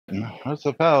What's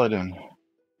a paladin?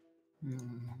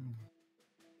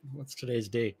 What's today's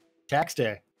date? Tax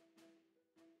day.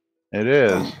 It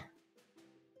is.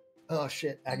 Oh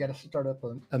shit! I gotta start up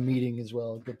a meeting as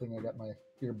well. Good thing I got my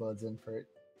earbuds in for it.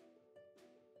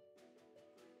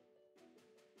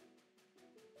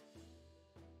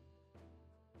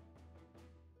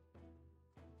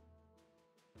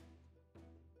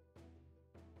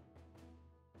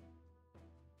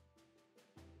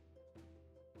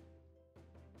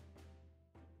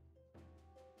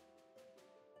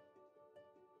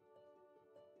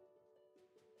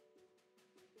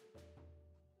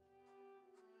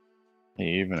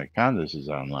 Hey, even a Candace is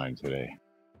online today.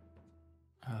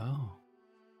 Oh.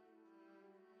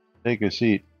 Take a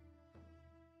seat.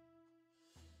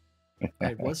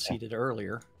 I was seated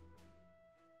earlier.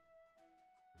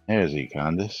 There's he,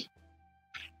 Candace.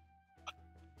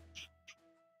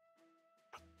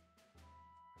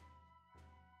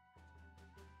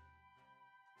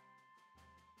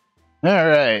 All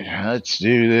right, let's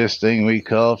do this thing we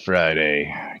call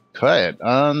Friday. Quiet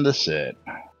on the set.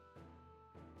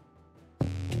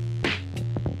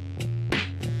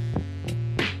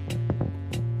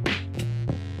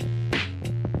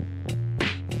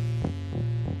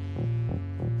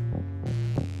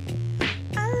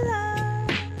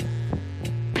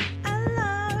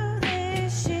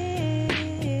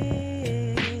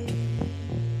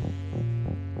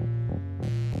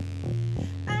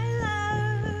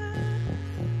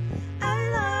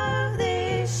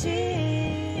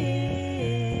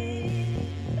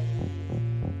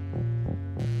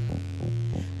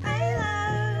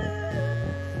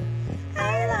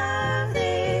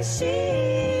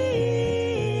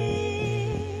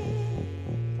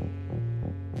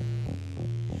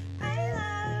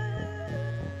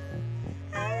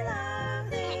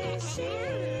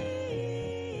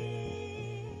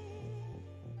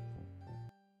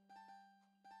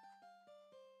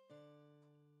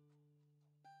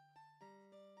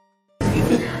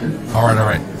 All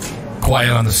right.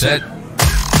 Quiet on the set.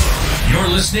 You're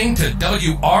listening to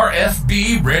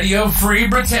WRFB Radio Free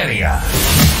Britannia.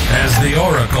 As the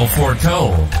Oracle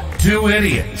foretold, two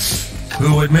idiots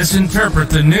who would misinterpret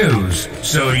the news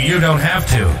so you don't have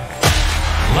to.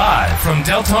 Live from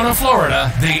Deltona,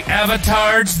 Florida, the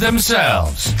avatars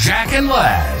themselves, Jack and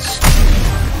Laz.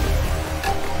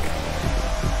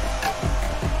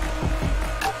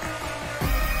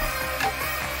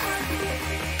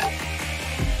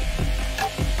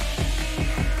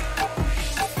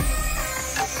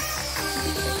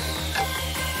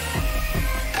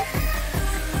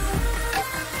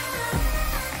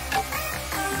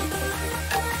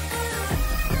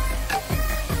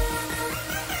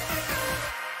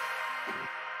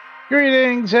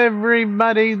 Greetings,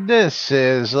 everybody. This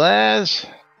is Laz.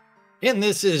 And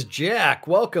this is Jack.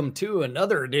 Welcome to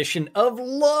another edition of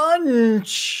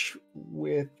Lunch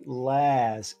with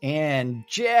Laz and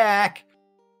Jack,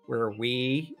 where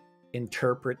we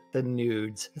interpret the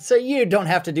nudes. So you don't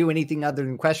have to do anything other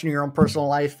than question your own personal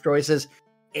life choices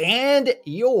and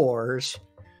yours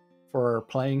for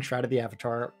playing Shroud of the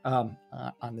Avatar on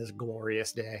this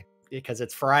glorious day. Because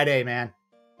it's Friday, man.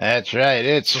 That's right.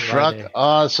 It's Friday. Truck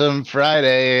Awesome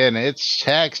Friday, and it's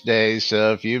tax day.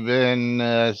 So if you've been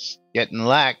getting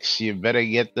lax, you better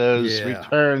get those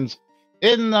returns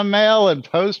in the mail and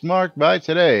postmarked by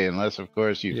today, unless, of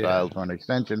course, you filed for an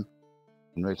extension,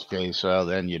 in which case, well,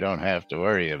 then you don't have to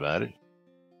worry about it.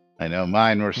 I know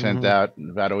mine were sent out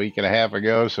about a week and a half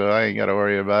ago, so I ain't got to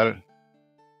worry about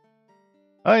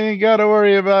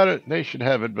it. They should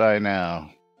have it by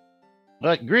now.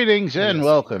 But greetings and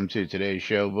welcome to today's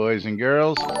show, boys and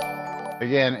girls.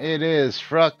 Again, it is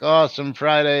Fruck Awesome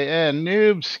Friday and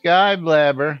Noob Sky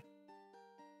Blabber.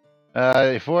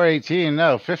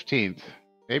 15th.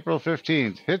 April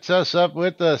 15th. Hits us up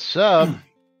with a sub.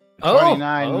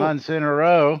 29 months in a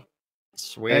row.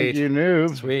 Sweet. Thank you,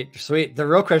 Noob. Sweet. The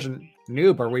real question,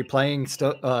 Noob, are we playing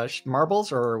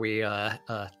marbles or are we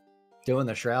doing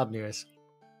the Shroud news?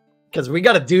 Because we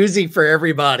got a doozy for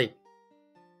everybody.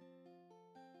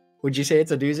 Would you say it's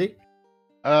a doozy?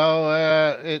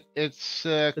 Oh, it's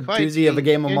a doozy of a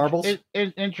game of marbles.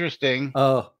 Interesting.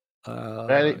 Oh,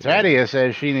 Thaddeus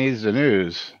says she needs the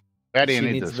news. Thaddeus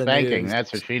needs the spanking.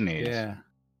 That's what she needs. Yeah,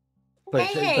 but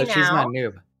she's not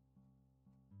Noob.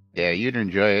 Yeah, you'd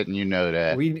enjoy it, and you know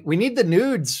that. We need the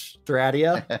nudes,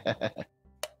 Thradia.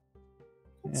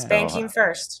 Spanking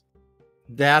first.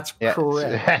 That's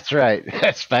correct. That's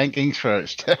right. Spankings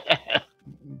first.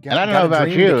 And I don't know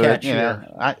about you, but,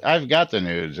 I've got the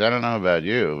nudes. I don't know about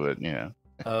you, but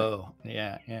Oh,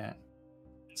 yeah.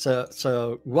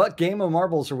 So what game of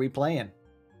marbles are we playing?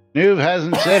 Noob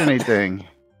hasn't said anything.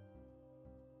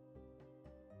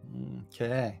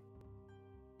 Okay.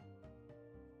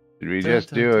 Did we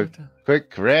just do a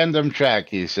quick random track?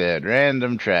 He said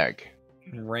random track.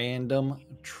 Random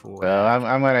track. So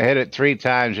I'm going to hit it 3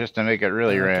 times just to make it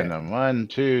really random. 1,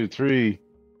 2, 3.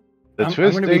 The I'm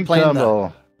twisting gonna be playing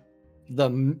tumble. The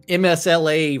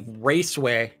MSLA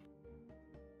Raceway.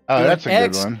 Oh, that's a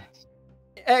good one.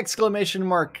 Exclamation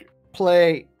mark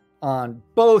play on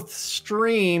both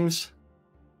streams.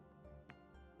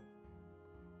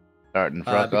 Starting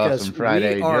Fruck Awesome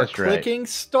Friday. We are clicking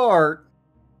start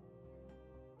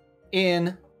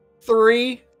in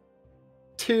 3,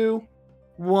 2,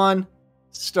 1,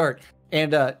 start.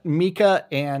 And Mika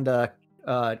and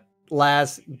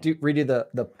Laz redo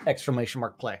the exclamation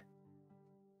mark play.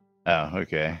 Oh,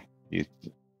 okay.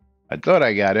 I thought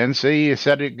I got in. See, you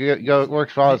said it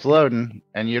works while it's loading,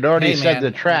 and you'd already said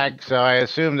the track, so I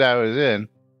assumed I was in.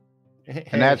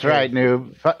 And that's right,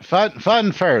 noob.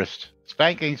 Fun first.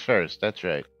 Spanking's first. That's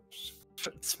right.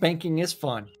 Spanking is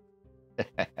fun.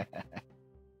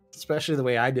 Especially the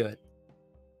way I do it.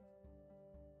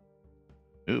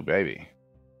 Ooh, baby.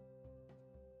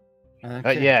 Okay.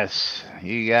 But yes,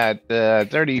 you got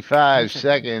 35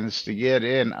 seconds to get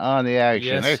in on the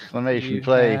action. Yes, Exclamation you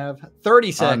play. have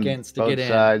 30 seconds to get in. Both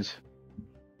sides.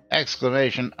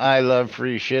 Exclamation, I love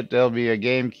free shit. There'll be a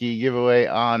game key giveaway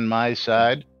on my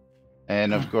side.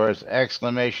 And of course,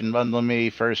 exclamation bundle me.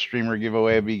 First streamer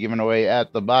giveaway will be given away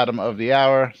at the bottom of the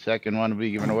hour. Second one will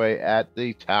be given away at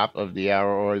the top of the hour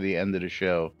or the end of the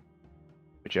show.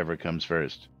 Whichever comes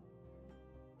first.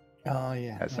 Oh,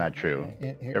 yeah. That's not true.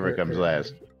 Whoever comes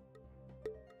last.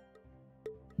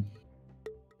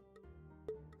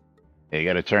 Yeah, you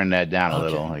got to turn that down a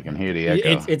little. I can hear the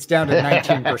echo. It's down to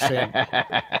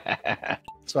 19%.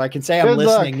 So I can say I'm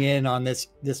listening in on this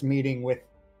meeting with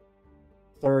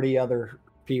 30 other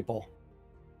people.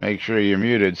 Make sure you're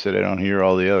muted so they don't hear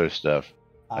all the other stuff.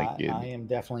 I am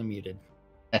definitely muted.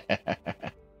 And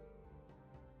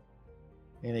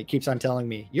it keeps on telling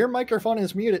me, your microphone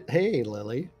is muted. Hey,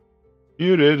 Lily.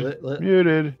 Muted.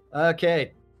 Muted.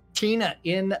 Okay. Tina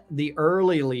in the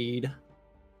early lead.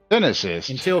 Assist.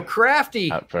 Until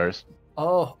Crafty. Up first.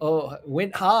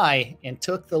 Went high and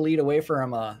took the lead away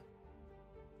from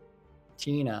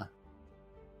Tina.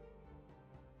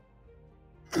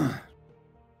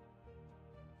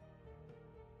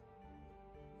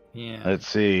 Yeah. Let's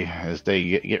see as they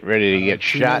get ready to get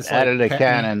shot out of the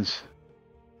cannons.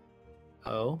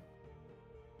 Oh.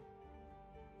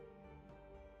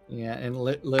 Yeah, and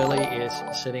Lily is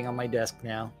sitting on my desk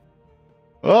now.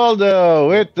 Waldo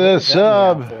with the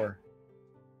sub.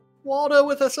 Waldo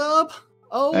with a sub.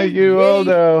 Oh, thank you,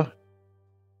 Waldo.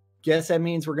 Guess that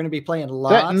means we're going to be playing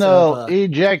lots Sentinel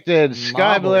ejected.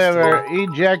 Skyblamer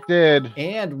ejected.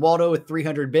 And Waldo with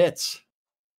 300 bits.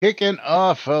 Kicking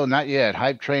off. Oh, not yet.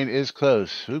 Hype train is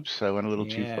close. Oops, I went a little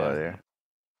too far there.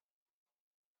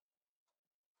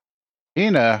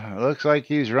 Tina, looks like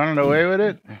he's running away with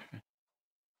it.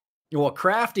 Well,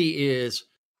 Crafty is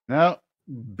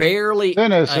barely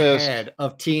assist ahead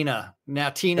of Tina.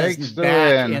 Now Tina's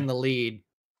back in the lead.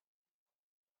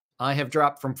 I have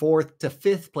dropped from 4th to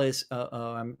 5th place.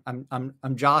 I'm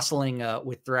jostling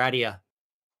with Thradia.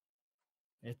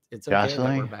 It's okay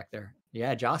that we're back there.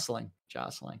 Yeah, jostling.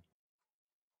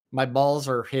 My balls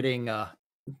are hitting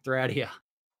Thradia.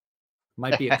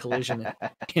 Might be a collision.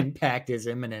 Impact is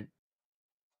imminent.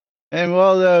 And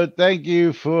Waldo, thank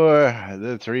you for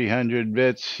the 300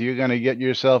 bits. You're going to get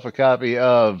yourself a copy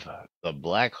of The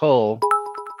Black Hole.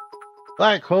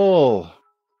 Black Hole.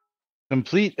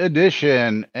 Complete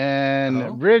Edition.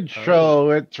 And Bridge Troll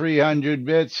with 300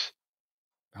 bits.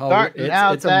 Starting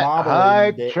out it's that a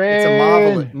hype day. train.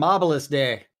 It's a Mobilus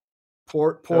day.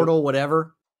 Portal,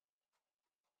 whatever.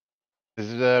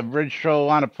 Does Bridge Troll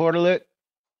want to portal it?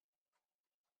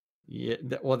 Yeah,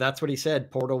 well, that's what he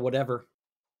said. Portal, whatever.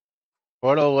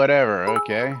 Portal, whatever.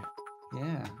 Okay.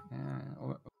 Yeah.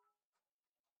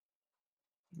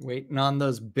 Waiting on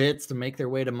those bits to make their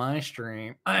way to my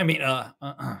stream. I mean,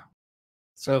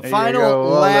 So there final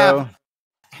lap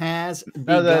has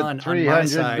begun 300 on my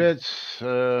side. bits.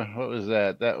 What was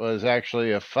that? That was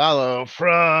actually a follow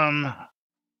from.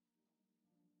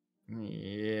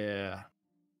 Yeah.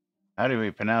 How do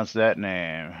we pronounce that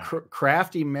name?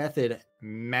 Crafty Method,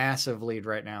 massive lead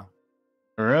right now.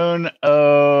 Runo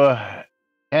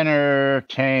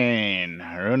Tenertain.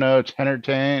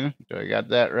 Do I got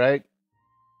that right?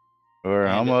 Or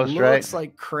almost right? Looks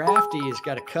like Crafty's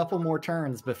got a couple more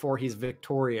turns before he's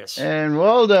victorious. And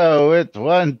Waldo with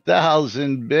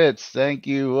 1,000 bits. Thank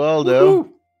you, Waldo.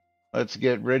 Woo-hoo! Let's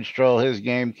get Bridge Troll his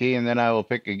game key, and then I will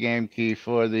pick a game key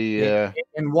for the...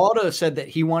 And Waldo said that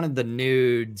he wanted the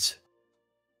nudes.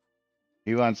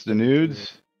 He wants the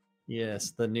nudes.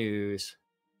 Yes, the news.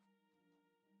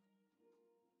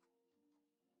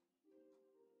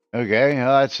 Okay,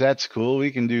 well, that's cool.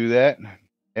 We can do that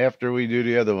after we do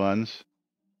the other ones.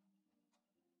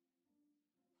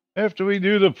 After we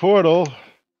do the portal.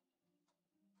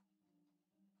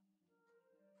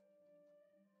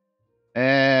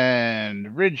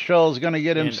 And Ridge Troll's going to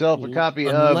get himself a copy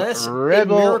of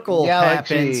Rebel a miracle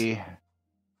Galaxy. Happens,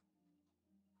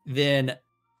 then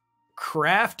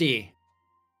Crafty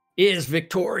is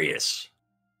victorious.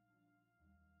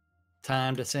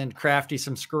 Time to send Crafty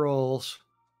some scrolls.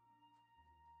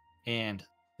 And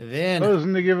then...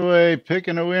 Closing the giveaway,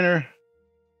 picking a winner.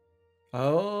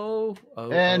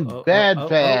 Bad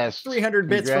Fast. 300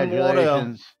 bits from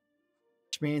Waldo.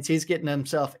 Which means he's getting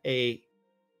himself a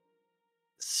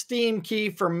Steam key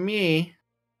for me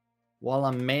while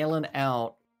I'm mailing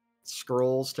out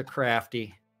scrolls to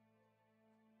Crafty.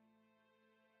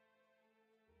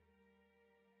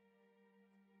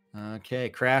 Okay,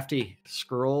 Crafty,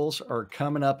 scrolls are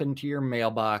coming up into your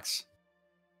mailbox.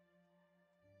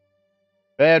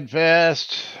 Bad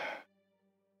Fast,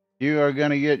 you are going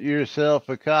to get yourself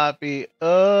a copy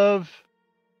of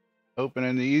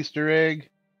opening the Easter egg.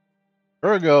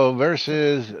 Virgo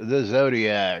versus the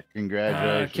Zodiac.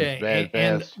 Congratulations, okay. Bad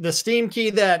Fast. And the Steam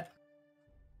key that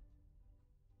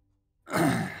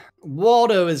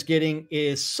Waldo is getting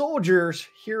is Soldiers,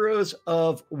 Heroes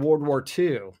of World War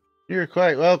II. You're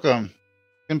quite welcome.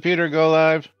 Computer, go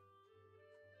live.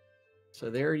 So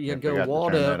there you go,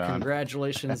 Waldo.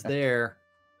 Congratulations there.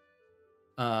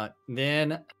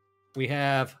 Then we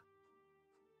have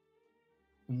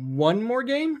one more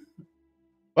game.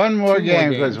 One more game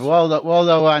because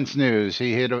Waldo wants news.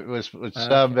 He hit it with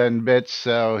sub and bits,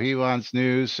 so he wants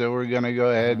news. So we're gonna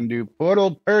go ahead and do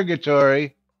Portal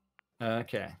Purgatory.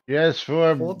 Okay. Yes,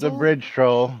 for the Bridge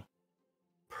Troll.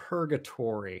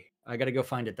 Purgatory. I gotta go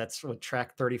find it. That's what,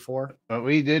 track 34. But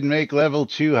we did make level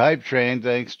 2 hype train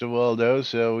thanks to Waldo,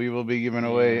 so we will be giving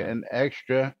away an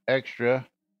extra.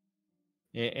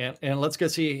 Yeah, and let's go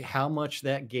see how much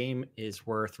that game is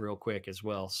worth real quick as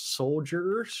well.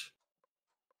 Soldiers,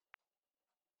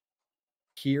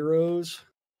 Heroes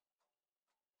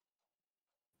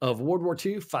of World War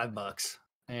II, $5.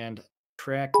 And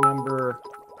track number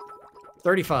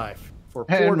 35 for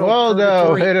Portal. And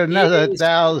Waldo hit another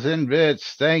 1,000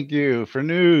 bits. Thank you for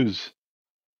news.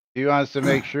 He wants to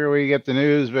make sure we get the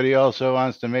news, but he also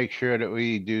wants to make sure that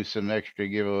we do some extra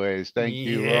giveaways. Thank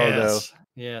you, Waldo.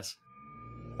 Yes.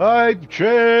 Hype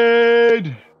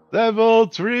trade level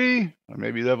 3 or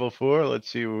maybe level 4. Let's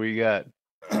see what we got.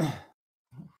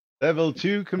 Level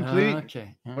 2 complete.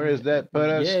 Okay. Where does that put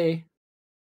us? Yay.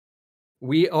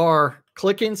 We are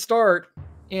clicking start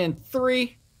in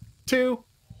 3, 2,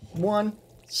 1,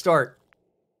 start.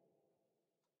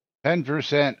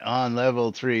 10% on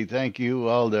level 3. Thank you,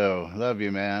 Waldo. Love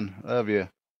you, man. Love you.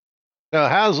 So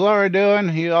how's Laura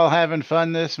doing? You all having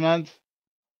fun this month?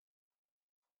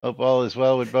 Hope all is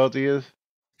well with both of you.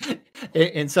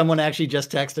 And someone actually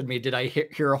just texted me, did I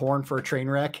hear a horn for a train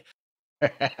wreck?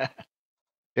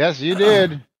 Yes, you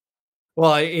did.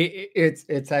 Well,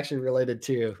 it's actually related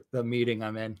to the meeting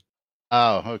I'm in.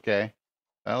 Oh, okay.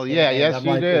 Well, yeah, yes,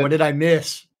 you did. What did I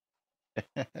miss?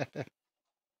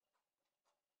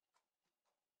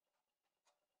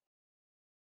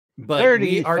 But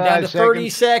we are down to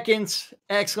 30 seconds.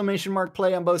 Exclamation mark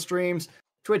play on both streams.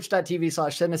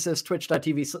 Twitch.tv/Senesis,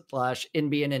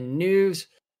 Twitch.tv/NBNN News.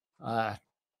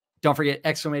 Don't forget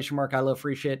exclamation mark I love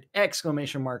free shit,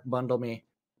 exclamation mark bundle me.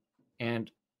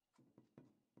 And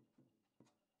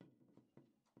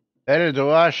headed to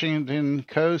Washington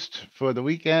Coast for the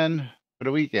weekend.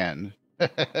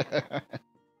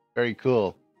 Very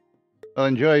cool. Well,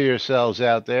 enjoy yourselves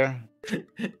out there.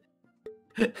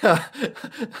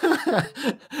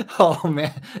 Oh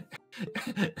man.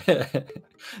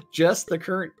 Just the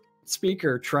current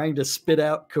speaker trying to spit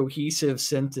out cohesive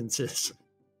sentences.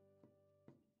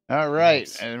 All right,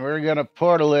 nice. And we're gonna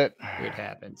portal it. It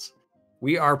happens.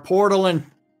 We are portaling,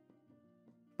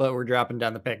 but we're dropping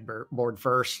down the pegboard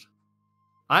first.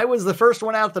 I was the first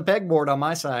one out the pegboard on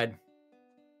my side.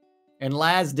 And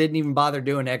Laz didn't even bother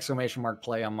doing exclamation mark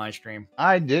play on my stream.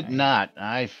 I did not.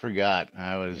 I forgot.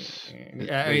 I was...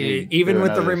 even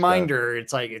with the reminder,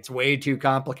 it's like, it's way too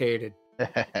complicated.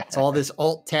 It's all this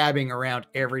alt tabbing around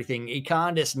everything.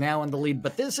 Econdis now in the lead,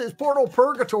 but this is Portal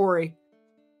Purgatory.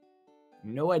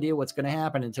 No idea what's going to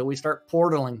happen until we start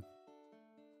portaling.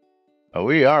 Oh,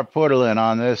 we are portaling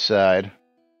on this side.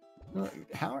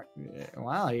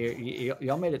 Wow,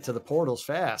 y'all made it to the portals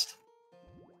fast.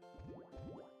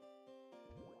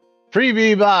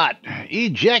 Freebie bot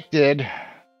ejected.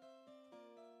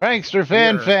 Prankster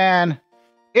Fan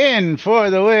in for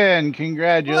the win.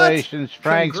 Congratulations, what?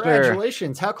 Prankster.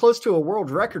 Congratulations. How close to a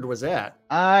world record was that?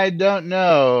 I don't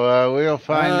know. We'll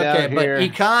find out here.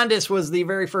 But Econdis was the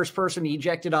very first person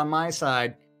ejected on my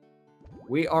side.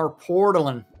 We are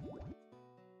portaling.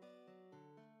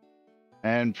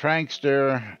 And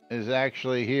Prankster is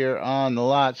actually here on the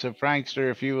lot. So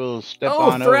Prankster, if you will step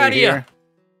on over here.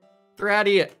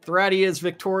 Thradia is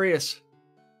victorious.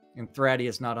 And Thradia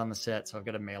is not on the set, so I've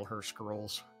got to mail her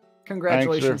scrolls.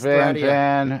 Congratulations, Prankster Thradia.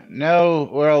 fan. No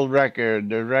world record.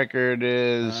 The record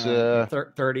is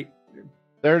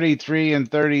 33 and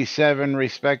 37,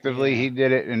 respectively. Yeah. He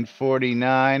did it in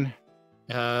 49.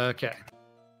 Okay.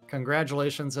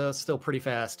 Congratulations. Still pretty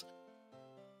fast.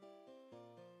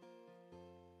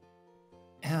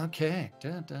 Okay.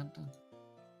 Dun, dun, dun.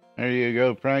 There you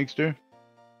go, Prankster.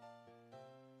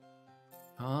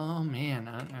 Oh, man.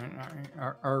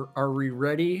 Are we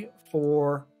ready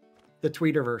for the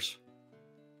Tweeterverse?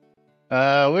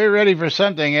 We're ready for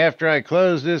something after I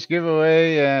close this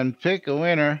giveaway and pick a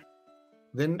winner.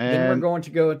 Then we're going to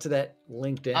go into that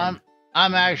LinkedIn.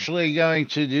 I'm actually going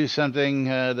to do something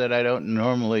that I don't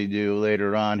normally do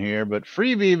later on here, but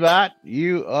FreebieBot,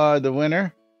 you are the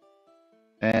winner.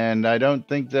 And I don't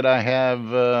think that I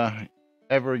have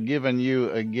ever given you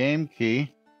a game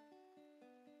key.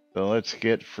 So let's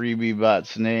get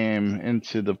FreebieBot's name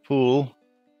into the pool.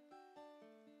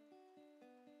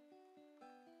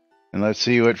 And let's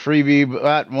see what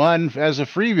FreebieBot won as a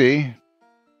freebie.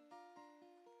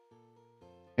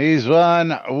 He's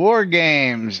won War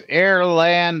Games Air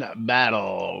Land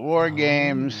Battle. War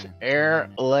Games Air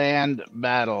Land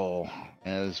Battle.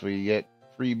 As we get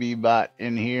FreebieBot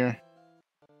in here.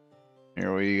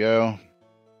 Here we go.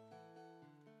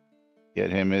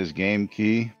 Get him his game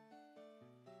key.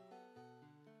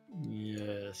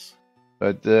 Yes.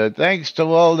 But thanks to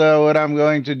Waldo, what I'm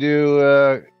going to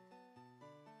do,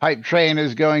 Hype Train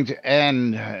is going to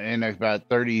end in about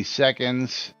 30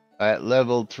 seconds at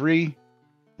level 3.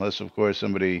 Unless, of course,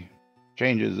 somebody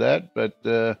changes that. But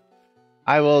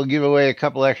I will give away a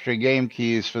couple extra game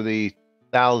keys for the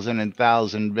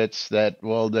 1,000 bits that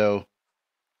Waldo,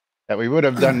 that we would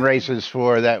have done races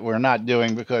for, that we're not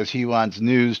doing because he wants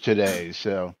news today.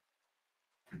 So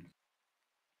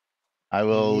I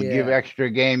will give extra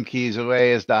game keys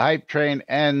away as the Hype Train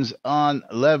ends on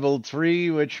level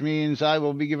 3, which means I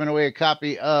will be giving away a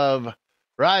copy of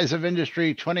Rise of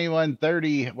Industry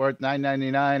 2130 worth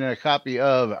 $9.99 and a copy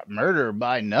of Murder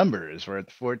by Numbers worth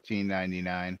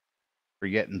 $14.99 for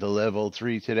getting to level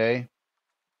 3 today.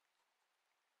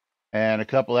 And a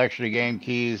couple extra game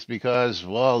keys because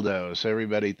Waldo. So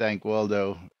everybody thank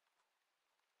Waldo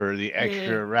for the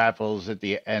extra raffles at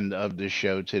the end of the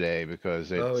show today,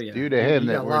 because it's due to him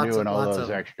that we're doing all those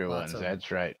extra ones.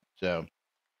 That's right. So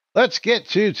let's get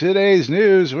to today's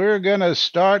news. We're going to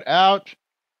start out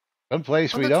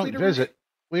someplace we don't visit.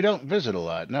 We don't visit a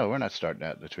lot. No, we're not starting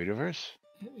out in the Tweeterverse.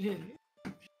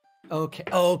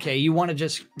 Okay. You want to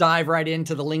just dive right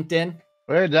into the LinkedIn?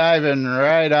 We're diving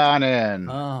right on in.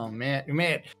 Oh,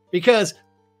 man. Because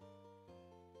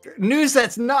news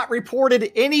that's not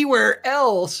reported anywhere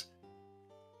else,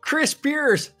 Chris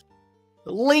Pierce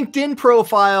LinkedIn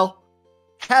profile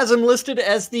has him listed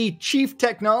as the Chief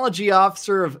Technology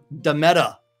Officer of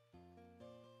Meta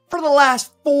for the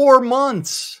last 4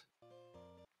 months.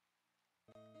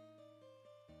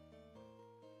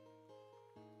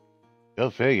 Go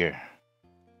figure.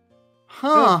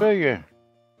 Huh. Go figure.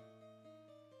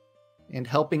 And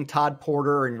helping Todd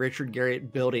Porter and Richard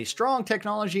Garriott build a strong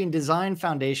technology and design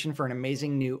foundation for an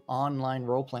amazing new online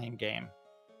role-playing game.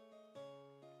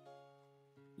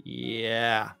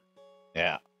 Yeah.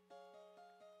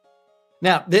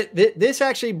 Now, this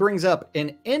actually brings up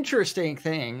an interesting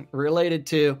thing related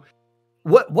to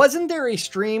wasn't there a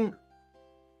stream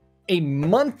a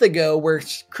month ago where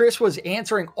Chris was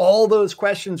answering all those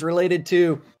questions related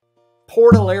to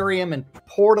Portalarium and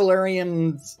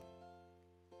Portalarium's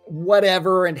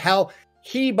whatever, and how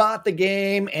he bought the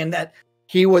game and that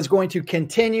he was going to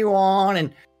continue on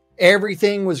and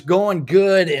everything was going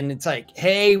good, and it's like,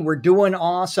 hey, we're doing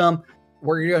awesome,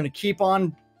 we're going to keep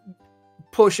on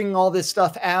pushing all this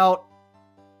stuff out.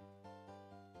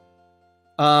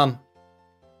 All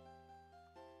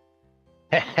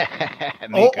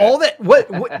that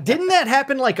what didn't that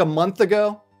happen like a month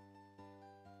ago?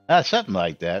 Something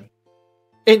like that.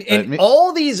 And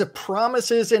all these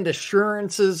promises and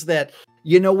assurances that,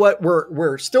 you know what,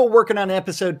 we're still working on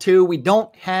episode 2. We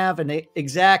don't have an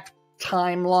exact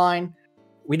timeline.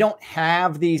 We don't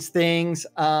have these things.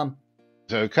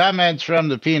 So comments from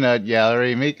the Peanut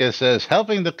Gallery. Mika says,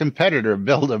 helping the competitor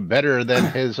build a better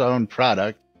than his own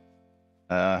product.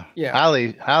 Yeah.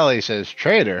 Holly says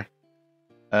traitor.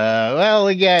 Well,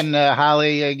 again,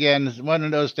 Holly, again, one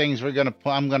of those things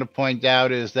I'm gonna point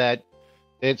out is that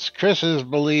it's Chris's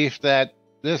belief that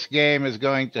this game is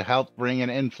going to help bring an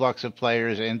influx of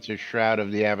players into Shroud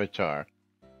of the Avatar.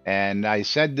 And I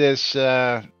said this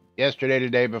yesterday, the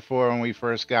day before, when we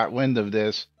first got wind of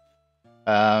this.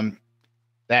 And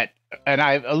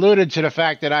I alluded to the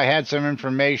fact that I had some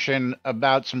information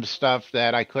about some stuff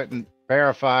that I couldn't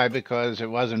verify because it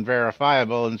wasn't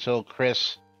verifiable until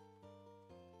Chris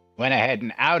went ahead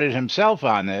and outed himself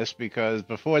on this, because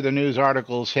before the news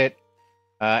articles hit,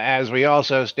 as we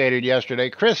also stated yesterday,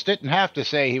 Chris didn't have to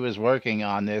say he was working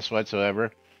on this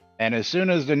whatsoever. And as soon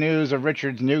as the news of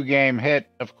Richard's new game hit,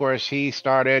 of course, he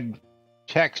started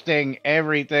texting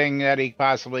everything that he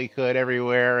possibly could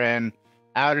everywhere and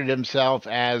outed himself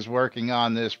as working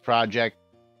on this project,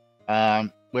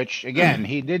 which, again,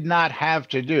 he did not have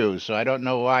to do. So I don't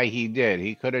know why he did.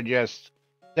 He could have just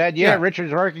said, yeah,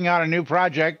 Richard's working on a new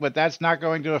project, but that's not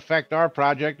going to affect our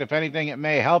project. If anything, it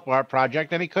may help our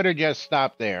project. And he could have just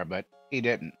stopped there, but he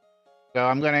didn't. So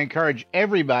I'm going to encourage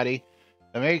everybody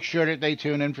to make sure that they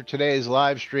tune in for today's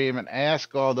live stream and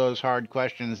ask all those hard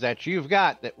questions that you've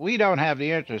got that we don't have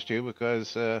the answers to,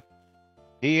 because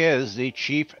he is the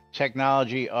Chief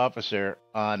Technology Officer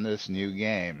on this new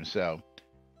game. So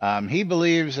he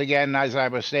believes, again, as I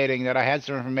was stating, that I had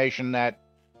some information that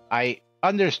I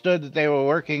understood that they were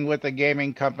working with a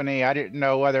gaming company. I didn't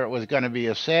know whether it was going to be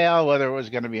a sale, whether it was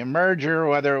going to be a merger,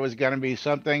 whether it was going to be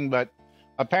something, but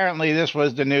apparently this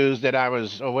was the news that I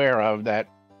was aware of, that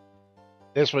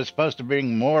this was supposed to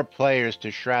bring more players to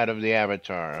Shroud of the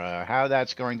Avatar. How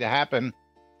that's going to happen,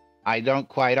 I don't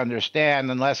quite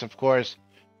understand, unless, of course,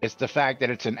 it's the fact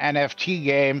that it's an NFT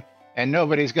game and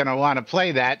nobody's going to want to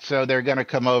play that, so they're going to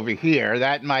come over here.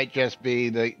 That might just be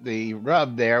the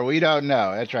rub there. We don't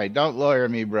know. That's right. Don't lawyer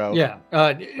me, bro. Yeah.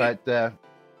 But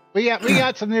we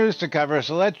got some news to cover,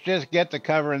 so let's just get to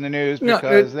covering the news,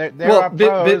 because there are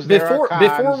pros, there are cons,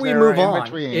 before we move on,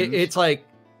 it's like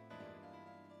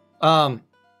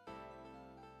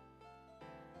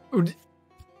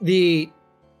the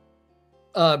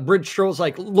Bridge Troll's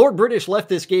like, Lord British left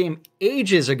this game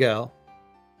ages ago,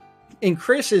 and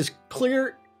Chris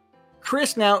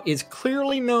now is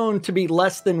clearly known to be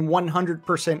less than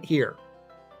 100% here.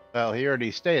 Well, he already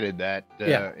stated that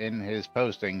in his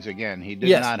postings. Again, he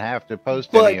did not have to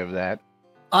post any of that.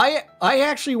 I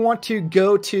actually want to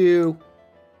go to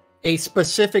a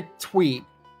specific tweet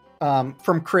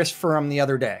from Chris from the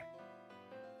other day.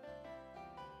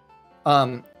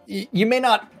 You may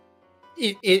not...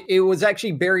 It was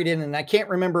actually buried in, and I can't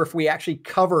remember if we actually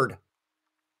covered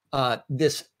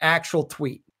this actual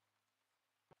tweet.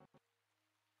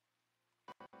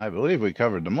 I believe we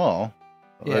covered them all.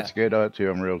 Yeah. Let's get to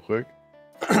them real quick.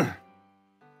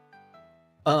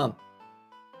 And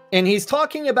he's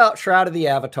talking about Shroud of the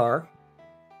Avatar.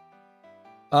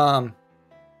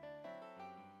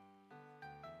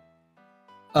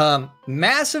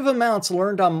 Massive amounts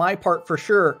learned on my part for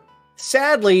sure.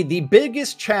 Sadly, the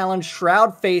biggest challenge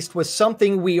Shroud faced was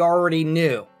something we already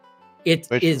knew. Which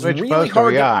really post hard.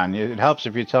 Are we on? It helps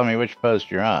if you tell me which post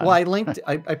you're on. Well,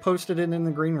 I posted it in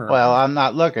the green room. Well, I'm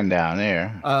not looking down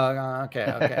there.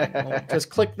 Okay. Well, just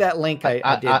click that link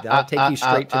I did. I'll take you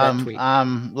straight to that tweet.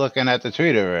 I'm looking at the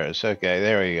Twitterverse. Okay,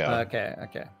 there we go.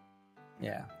 Okay.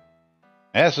 Yeah.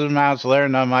 Massive amounts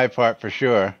learned on my part for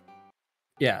sure.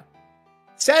 Yeah.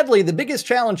 Sadly, the biggest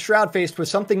challenge Shroud faced was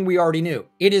something we already knew.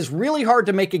 It is really hard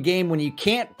to make a game when you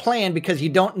can't plan because you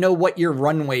don't know what your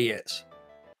runway is.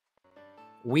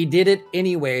 We did it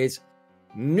anyways.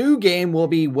 New game will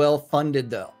be well funded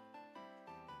though.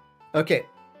 Okay.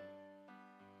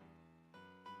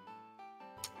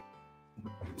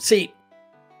 See,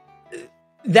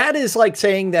 that is like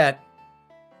saying that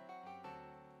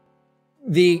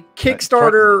the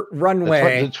Kickstarter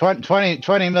runway... The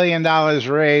 $20 million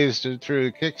raised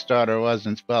through the Kickstarter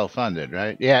wasn't well funded,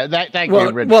 right? Yeah, thank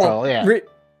you, Rich Troll. Yeah.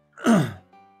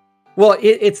 Well,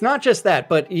 it's not just that,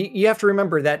 but you have to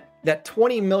remember that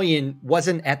 20 million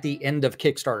wasn't at the end of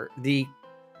Kickstarter.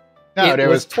 There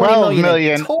was 12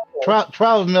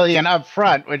 million up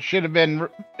front, which should have been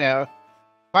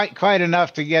quite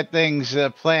enough to get things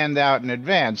planned out in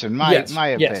advance, in my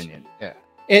opinion. Yeah.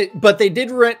 But they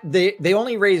did they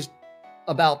only raised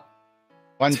about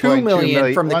 2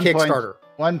 million from the Kickstarter.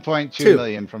 1.2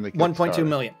 million from the Kickstarter. 1.2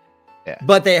 million. Yeah.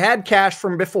 But they had cash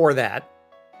from before that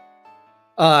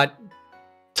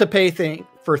to pay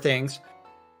for things.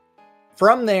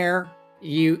 From there,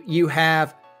 you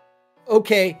have,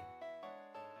 okay,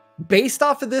 based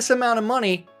off of this amount of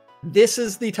money, this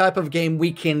is the type of game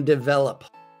we can develop.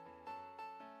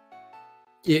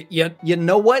 You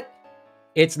know what?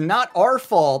 It's not our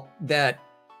fault that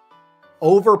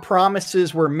over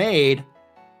promises were made.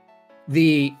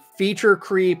 The feature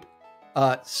creep,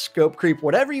 scope creep,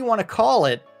 whatever you want to call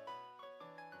it,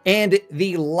 and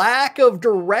the lack of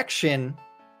direction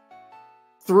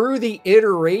through the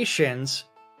iterations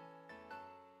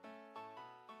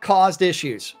caused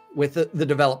issues with the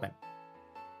development.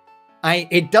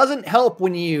 It doesn't help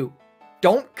when you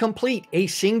don't complete a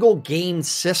single game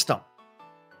system.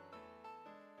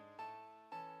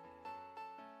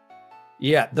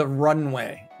 Yeah, the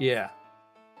runway. Yeah.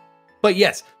 But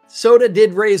yes, Soda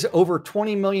did raise over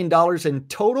 $20 million in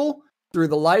total through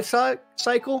the life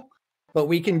cycle. But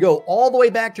we can go all the way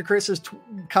back to Chris's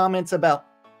comments about,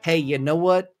 hey, you know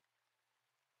what?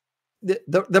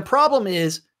 The problem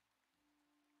is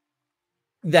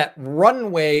that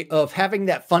runway of having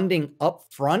that funding up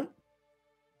front.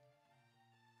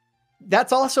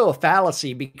 That's also a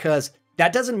fallacy, because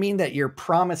that doesn't mean that you're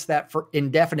promised that for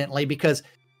indefinitely, because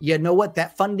you know what?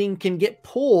 That funding can get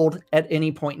pulled at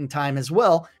any point in time as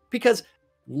well, because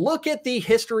look at the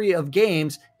history of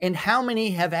games and how many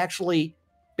have actually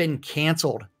been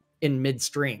canceled in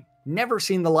midstream. Never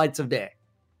seen the lights of day.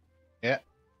 Yeah.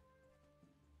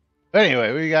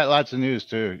 Anyway, we got lots of news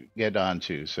to get on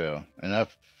to, so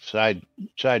enough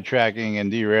sidetracking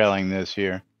and derailing this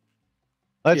here.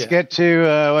 Let's get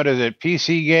to, what is it,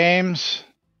 PC games?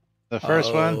 The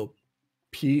first one?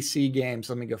 PC games.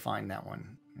 Let me go find that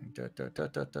one.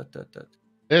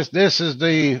 This is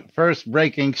the first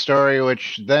breaking story,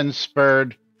 which then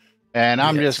spurred, and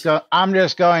I'm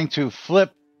just going to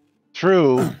flip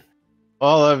through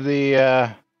all of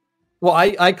the well,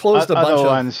 I closed a bunch other of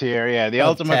ones here. Yeah, the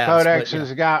Ultimate tabs, Codex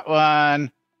has got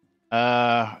one.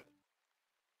 Jux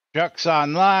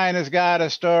Online has got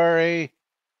a story.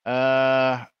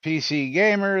 PC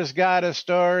Gamer's got a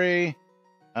story.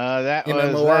 That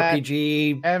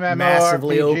MMORPG, MMORPG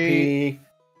massively OP.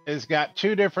 Has got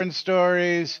two different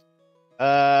stories.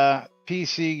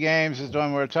 PC Games is the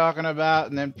one we're talking about,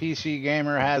 and then PC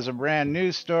Gamer has a brand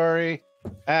new story,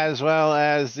 as well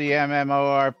as the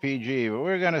MMORPG. But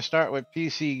we're going to start with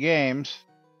PC Games.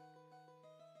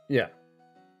 Yeah.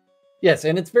 Yes,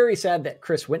 and it's very sad that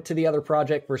Chris went to the other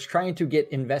project, was trying to get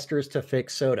investors to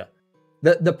fix Soda.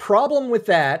 The problem with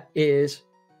that is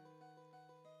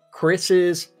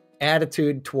Chris's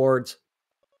attitude towards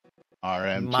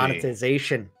RMG.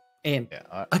 Monetization and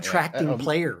attracting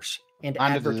players and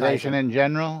monetization in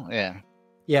general. Yeah.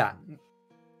 Yeah.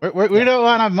 We don't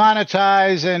want to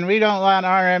monetize and we don't want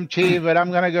RMT, but I'm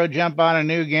going to go jump on a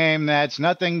new game that's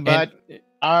nothing but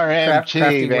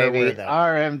RMT, baby.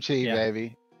 RMT,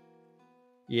 baby.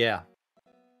 Yeah.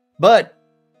 But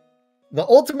the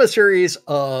Ultima series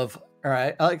of, all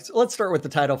right, let's start with the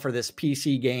title for this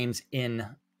PC games. In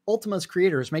Ultima's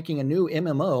creator is making a new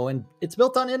MMO, and it's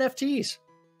built on NFTs.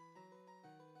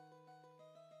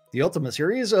 The Ultima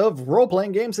series of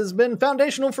role-playing games has been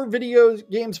foundational for video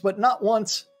games, but not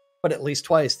once, but at least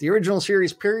twice. The original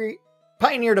series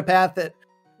pioneered a path that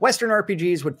Western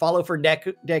RPGs would follow for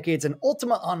decades, and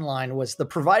Ultima Online was the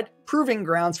proving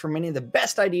grounds for many of the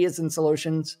best ideas and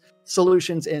solutions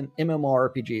in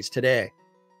MMORPGs today.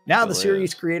 Now the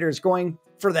series creator is going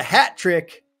for the hat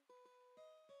trick.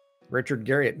 Richard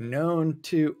Garriott, known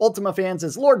to Ultima fans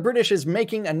as Lord British, is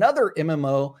making another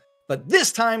MMO, but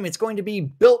this time it's going to be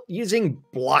built using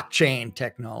blockchain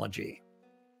technology.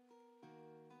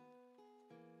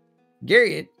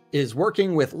 Garriott is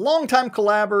working with longtime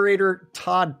collaborator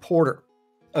Todd Porter.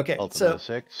 Okay, Ultima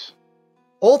 6.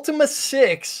 Ultima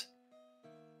 6,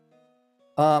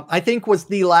 I think, was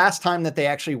the last time that they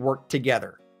actually worked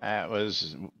together. That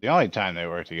was the only time they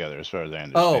worked together, as far as I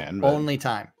understand. Only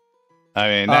time. I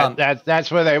mean,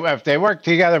 that's where if they worked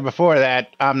together before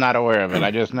that, I'm not aware of it.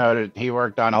 I just know that he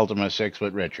worked on Ultima 6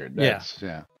 with Richard. Yeah.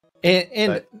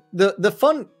 And the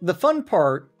fun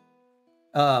part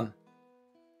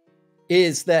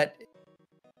is that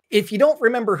if you don't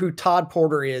remember who Todd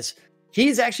Porter is,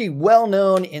 he's actually well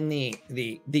known in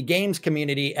the games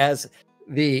community as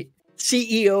the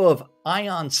CEO of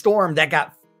Ion Storm that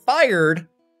got fired.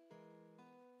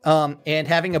 And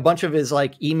having a bunch of his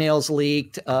emails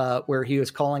leaked, where he was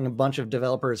calling a bunch of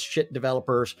developers shit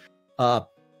developers,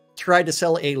 tried to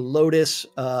sell a Lotus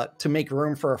to make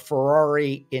room for a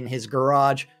Ferrari in his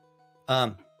garage,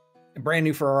 a brand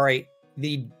new Ferrari,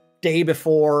 the day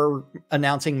before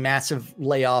announcing massive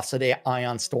layoffs at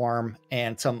Ion Storm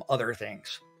and some other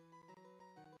things.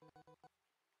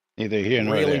 Neither here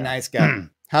nor there. Really nice guy.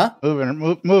 Huh?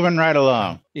 Moving right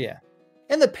along. Yeah.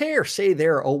 And the pair say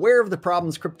they're aware of the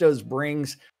problems cryptos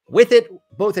brings with it,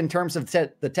 both in terms of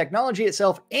the technology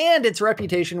itself and its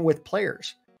reputation with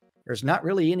players. There's not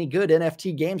really any good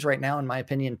NFT games right now, in my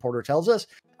opinion, Porter tells us.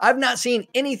 I've not seen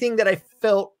anything that I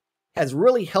felt has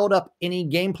really held up any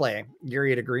gameplay.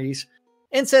 Garriott agrees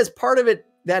and says part of it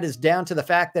that is down to the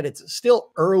fact that it's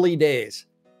still early days.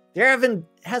 There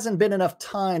hasn't been enough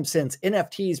time since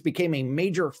NFTs became a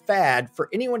major fad for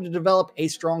anyone to develop a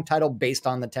strong title based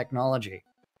on the technology.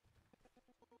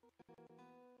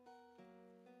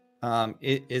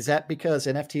 Is that because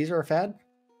NFTs are a fad?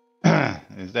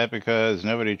 Is that because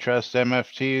nobody trusts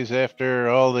NFTs after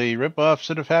all the ripoffs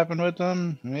that have happened with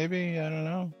them? Maybe, I don't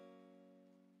know.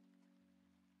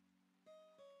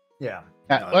 Yeah.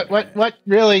 What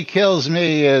really kills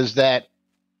me is that,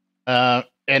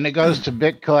 and it goes to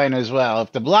Bitcoin as well.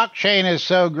 If the blockchain is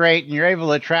so great and you're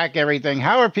able to track everything,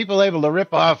 how are people able to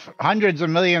rip off hundreds of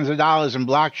millions of dollars in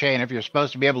blockchain if you're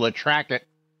supposed to be able to track it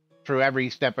through every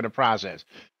step of the process?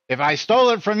 If I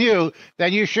stole it from you,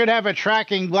 then you should have a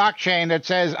tracking blockchain that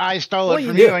says I stole it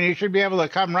from you, and you should be able to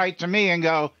come right to me and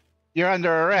go, you're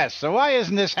under arrest. So why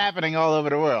isn't this happening all over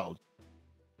the world?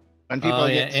 When people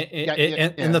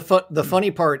and the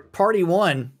funny part, Party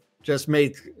One just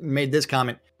made this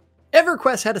comment.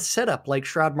 EverQuest had a setup like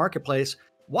Shroud Marketplace.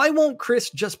 Why won't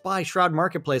Chris just buy Shroud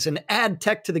Marketplace and add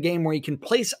tech to the game where you can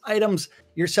place items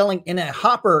you're selling in a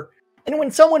hopper, and when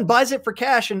someone buys it for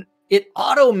cash and it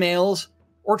auto mails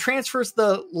or transfers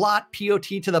the lot POT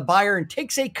to the buyer and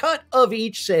takes a cut of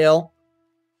each sale,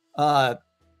 all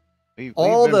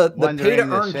the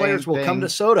pay-to-earn players will come to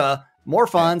Soda. More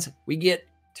funds, we get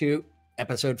to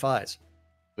episode 5.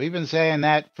 We've been saying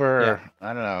that for,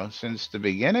 I don't know, since the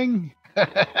beginning.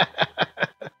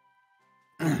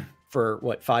 For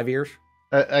what, 5 years?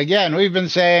 Again, we've been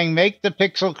saying make the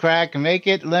pixel crack, make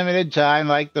it limited time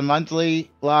like the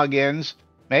monthly logins,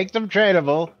 make them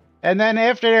tradable. And then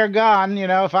after they're gone, you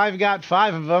know, if I've got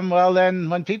 5 of them, well,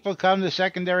 then when people come to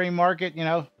secondary market, you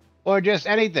know, or just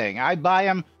anything, I buy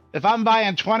them. If I'm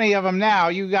buying 20 of them now,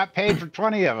 you got paid for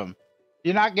 20 of them.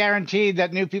 You're not guaranteed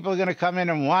that new people are going to come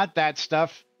in and want that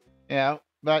stuff, you know,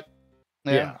 but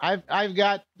yeah. I've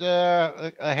got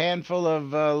a handful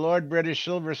of Lord British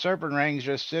silver serpent rings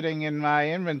just sitting in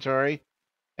my inventory.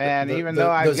 And even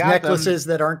though I've got necklaces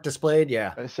that aren't displayed,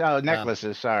 so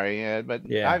necklaces, sorry, but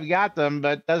I've got them,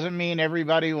 but doesn't mean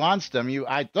everybody wants them.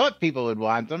 I thought people would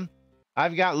want them.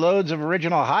 I've got loads of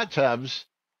original hot tubs.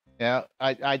 Yeah,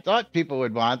 I thought people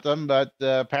would want them, but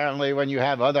apparently, when you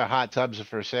have other hot tubs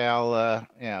for sale,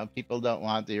 you know, people don't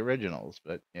want the originals.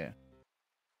 But yeah.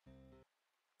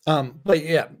 But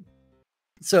yeah,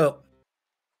 so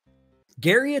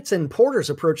Garriott's and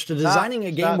Porter's approach to designing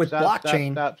a game with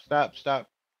blockchain. Stop.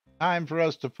 Time for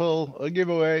us to pull a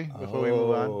giveaway before we move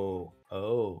on.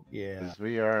 Oh, yeah.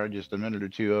 We are just a minute or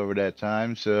two over that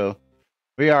time, so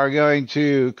we are going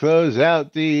to close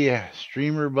out the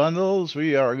streamer bundles.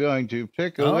 We are going to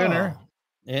pick a winner.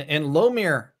 And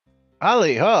Lomir.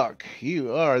 Holly Hawk,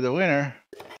 you are the winner.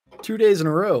 2 days in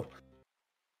a row.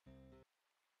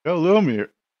 Go Lomir.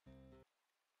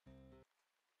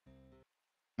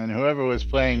 And whoever was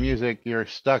playing music, you're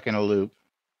stuck in a loop.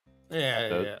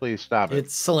 So please stop it.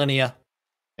 It's Selenia.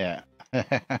 Yeah.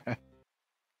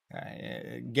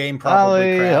 Game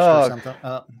probably crashed or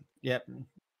something. Yep.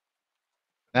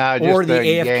 No, or the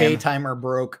AFK timer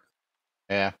broke.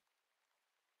 Yeah.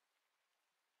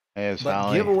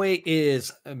 But giveaway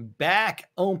is back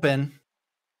open.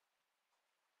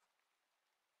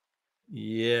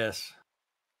 Yes.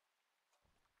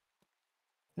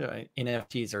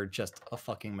 NFTs are just a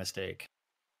fucking mistake.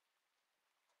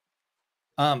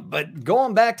 But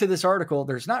going back to this article,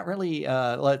 there's not really,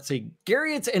 let's see,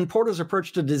 Garriott's and Porter's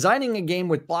approach to designing a game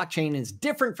with blockchain is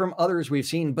different from others we've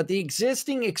seen, but the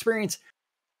existing experience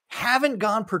haven't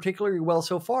gone particularly well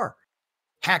so far.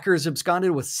 Hackers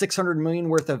absconded with 600 million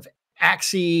worth of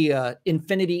Axie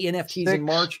Infinity NFTs in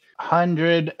March.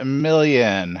 100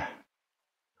 million.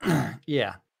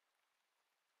 Yeah.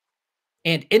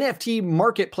 And NFT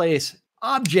marketplace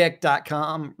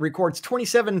Object.com records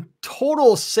 27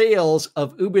 total sales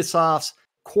of Ubisoft's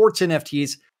Quartz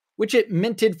NFTs, which it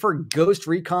minted for Ghost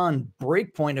Recon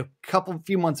Breakpoint a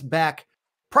few months back.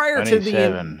 Prior to the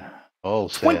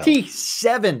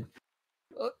 27.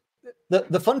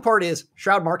 The fun part is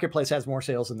Shroud Marketplace has more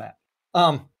sales than that.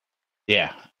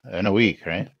 Yeah, in a week,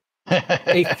 right?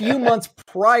 A few months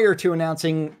prior to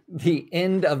announcing the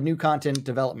end of new content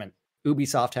development.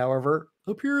 Ubisoft, however,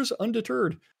 appears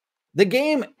undeterred. The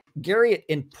game Garriott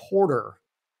and Porter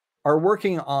are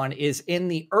working on is in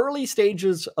the early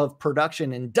stages of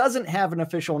production and doesn't have an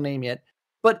official name yet,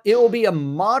 but it will be a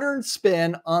modern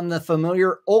spin on the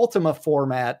familiar Ultima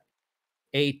format,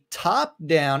 a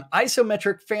top-down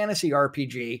isometric fantasy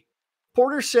RPG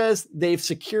Porter says they've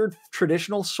secured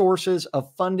traditional sources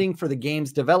of funding for the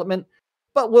game's development,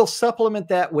 but will supplement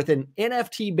that with an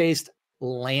NFT-based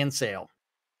land sale.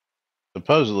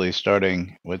 Supposedly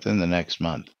starting within the next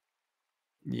month.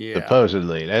 Yeah.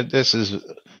 Supposedly. This is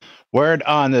word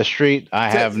on the street.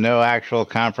 I have no actual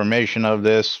confirmation of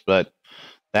this, but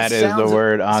that is the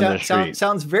word on the street.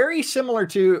 Sounds very similar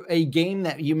to a game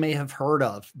that you may have heard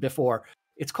of before.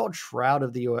 It's called Shroud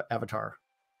of the Avatar.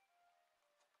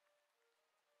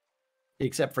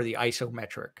 Except for the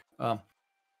isometric.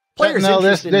 Players no,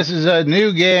 this is a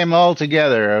new game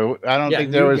altogether. I don't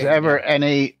think there was ever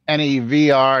any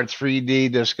VR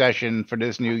 3D discussion for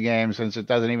this new game, since it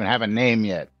doesn't even have a name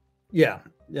yet. Yeah,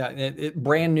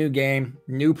 brand new game,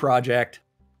 new project.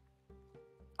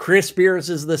 Chris Spears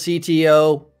is the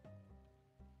CTO,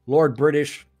 Lord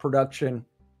British production,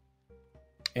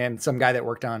 and some guy that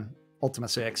worked on Ultima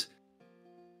 6.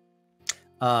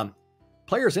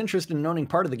 Players interested in owning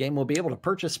part of the game will be able to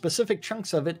purchase specific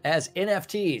chunks of it as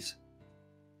NFTs.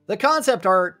 The concept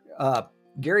art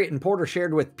Garrett and Porter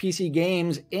shared with PC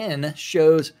Games In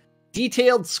shows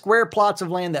detailed square plots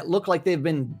of land that look like they've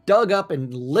been dug up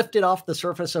and lifted off the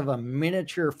surface of a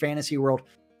miniature fantasy world,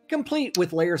 complete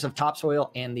with layers of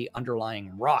topsoil and the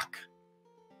underlying rock.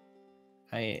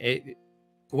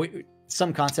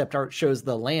 Some concept art shows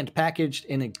the land packaged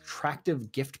in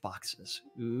attractive gift boxes.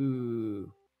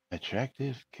 Ooh.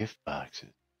 Attractive gift boxes.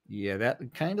 Yeah,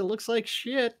 that kind of looks like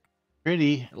shit.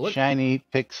 Pretty shiny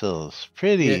pixels.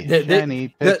 Pretty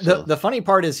shiny pixels. The funny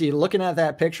part is, you're looking at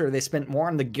that picture, they spent more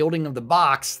on the gilding of the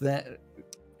box than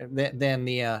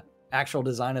the actual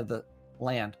design of the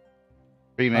land.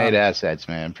 Pre-made assets,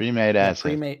 man. Pre-made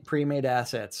assets. Pre-made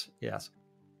assets, yes.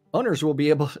 Owners will be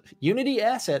able Unity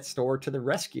Asset Store to the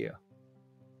rescue.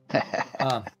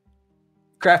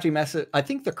 Crafty message. I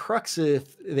think the crux is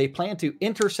they plan to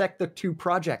intersect the two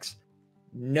projects.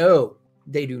 No,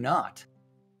 they do not.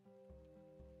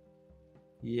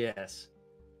 Yes.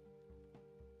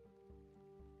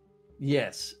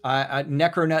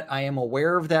 Necronut, I am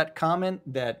aware of that comment,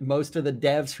 that most of the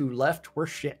devs who left were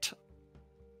shit.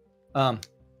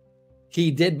 He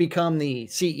did become the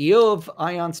CEO of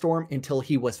Ion Storm until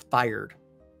he was fired.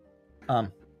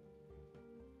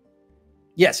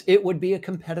 Yes, it would be a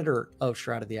competitor of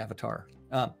Shroud of the Avatar.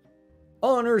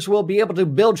 Owners will be able to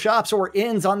build shops or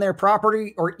inns on their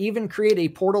property, or even create a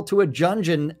portal to a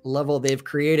dungeon level they've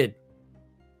created.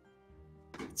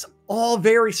 It's all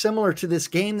very similar to this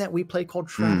game that we play called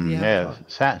Shroud of the Avatar.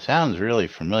 Yeah, sounds really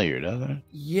familiar, doesn't it?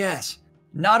 Yes.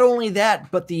 Not only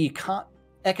that, but the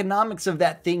economics of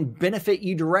that thing benefit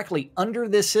you directly under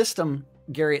this system,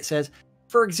 Garrett says.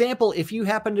 For example, if you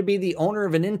happen to be the owner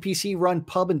of an NPC-run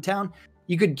pub in town,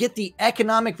 you could get the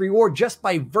economic reward just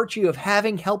by virtue of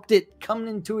having helped it come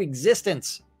into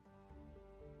existence.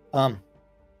 Yeah,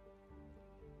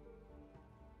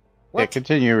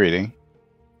 continue reading.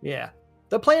 Yeah.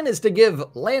 The plan is to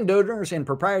give landowners and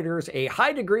proprietors a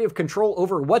high degree of control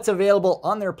over what's available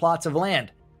on their plots of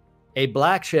land. A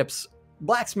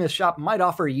blacksmith shop might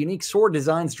offer unique sword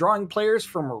designs, drawing players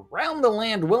from around the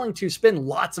land willing to spend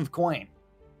lots of coin.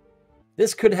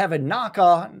 This could have a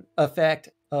knock-on effect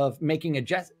of making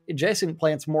adjacent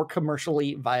plants more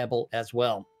commercially viable as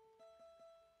well.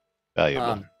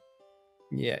 Valuable.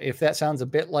 Yeah, if that sounds a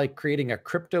bit like creating a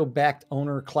crypto-backed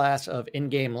owner class of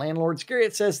in-game landlords,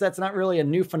 Garrett says that's not really a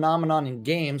new phenomenon in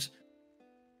games.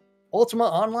 Ultima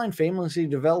Online famously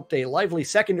developed a lively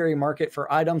secondary market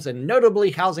for items and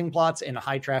notably housing plots in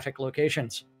high-traffic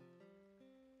locations.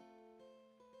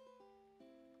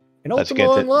 In Ultima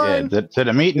Online, to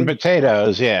the meat and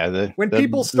potatoes, yeah. When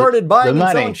people started buying and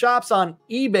selling shops on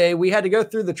eBay, we had to go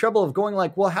through the trouble of going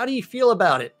like, well, how do you feel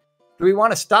about it? Do we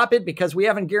want to stop it because we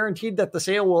haven't guaranteed that the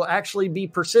sale will actually be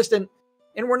persistent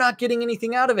and we're not getting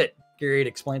anything out of it? Garrett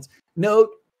explains. Note,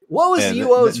 what was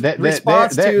UO's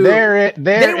response to...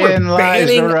 Therein lies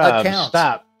the rub.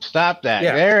 Stop that.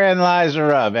 Yeah. Therein lies the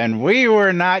rub. And we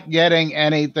were not getting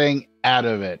anything out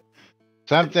of it.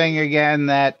 Something, again,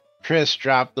 that Chris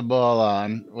dropped the ball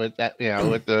on with that,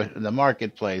 with the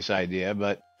marketplace idea.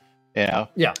 But,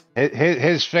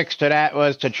 his fix to that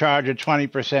was to charge a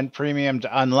 20% premium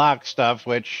to unlock stuff,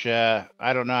 which I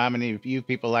don't know how many of you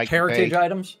people like heritage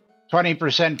items.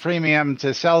 20% premium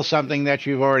to sell something that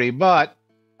you've already bought.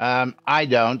 I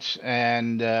don't,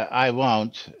 and I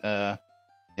won't.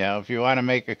 If you want to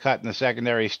make a cut in the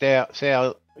secondary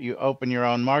sale, you open your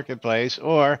own marketplace,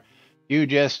 or you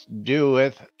just do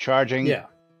with charging.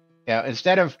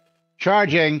 Instead of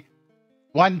charging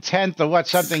 1/10 of what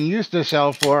something used to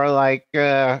sell for, like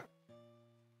the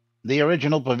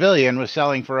original Pavilion was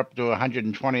selling for up to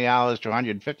 $120 to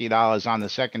 $150 on the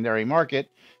secondary market,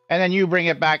 and then you bring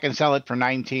it back and sell it for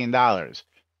 $19.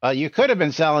 You could have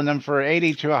been selling them for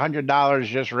 $80 to $100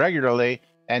 just regularly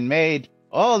and made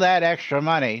all that extra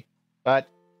money, but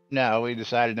no, we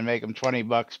decided to make them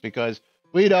 $20 because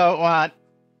we don't want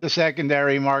the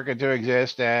secondary market to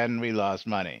exist, and we lost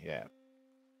money. Yeah.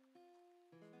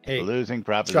 Hey, the losing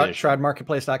proposition.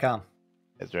 Shroudmarketplace.com.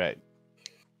 That's right.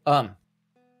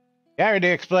 Garrity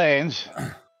explains.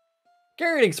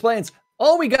 Garrity explains,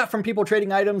 all we got from people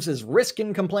trading items is risk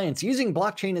and compliance. Using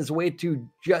blockchain as a way to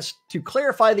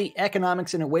clarify the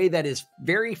economics in a way that is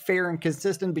very fair and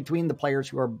consistent between the players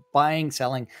who are buying,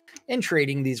 selling, and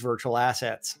trading these virtual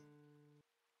assets.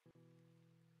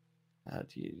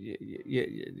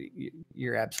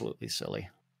 You're absolutely silly.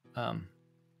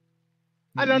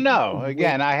 I don't know.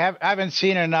 Again, I haven't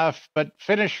seen enough, but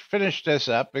finish this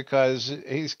up because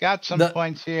he's got some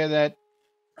points here that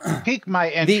pique my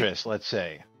interest, let's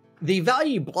say. The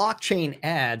value blockchain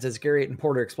adds, as Garrett and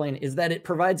Porter explained, is that it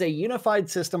provides a unified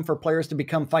system for players to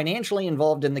become financially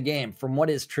involved in the game, from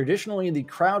what is traditionally the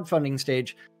crowdfunding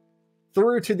stage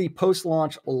through to the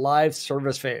post-launch live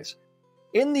service phase.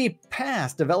 In the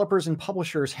past, developers and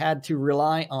publishers had to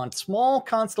rely on small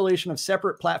constellation of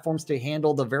separate platforms to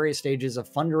handle the various stages of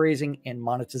fundraising and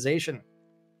monetization.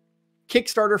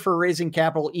 Kickstarter for raising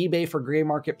capital, eBay for gray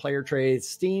market player trades,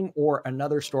 Steam or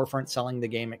another storefront selling the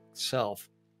game itself.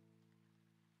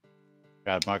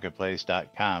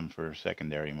 Shroudmarketplace.com for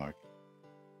secondary market.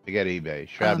 Forget eBay.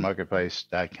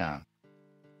 Shroudmarketplace.com.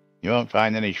 You won't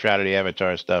find any Shroud of the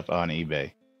Avatar stuff on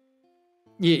eBay.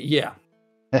 Yeah.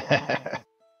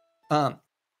 And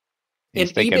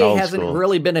eBay hasn't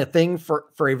really been a thing for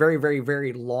a very, very,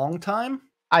 very long time.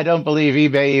 I don't believe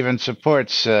eBay even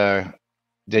supports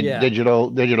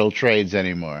digital trades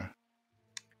anymore.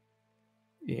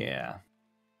 Yeah.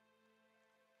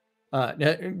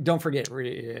 Don't forget.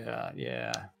 Bridge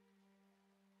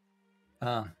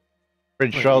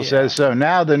Troll says so.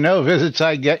 Now the no visits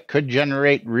I get could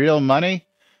generate real money.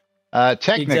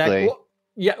 Technically, exactly.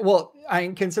 Well,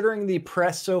 I'm considering the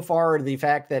press so far, the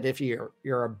fact that if you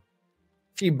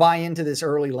buy into this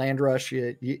early land rush,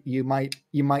 you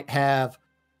might have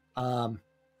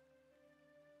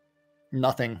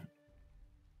nothing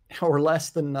or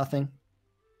less than nothing.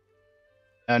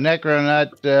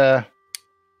 Necronut.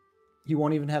 You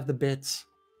won't even have the bits.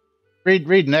 Read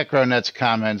Necronut's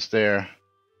comments there,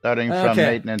 starting from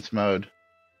maintenance mode.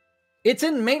 It's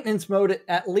in maintenance mode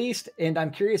at least, and I'm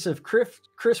curious if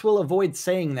Chris will avoid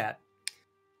saying that.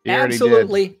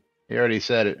 Absolutely. He already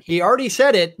said it. He already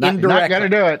said it indirectly. Not going to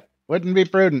do it. Wouldn't be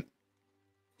prudent.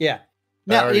 Yeah.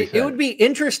 Now, it would be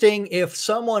interesting if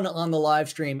someone on the live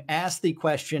stream asked the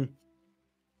question,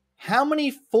 how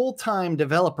many full-time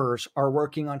developers are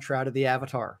working on Shroud of the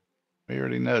Avatar? We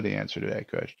already know the answer to that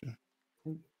question.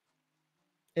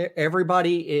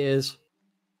 Everybody is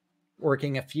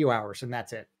working a few hours, and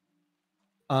that's it.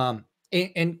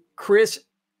 And Chris,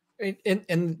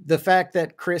 and the fact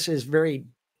that Chris is very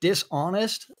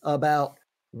dishonest about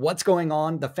what's going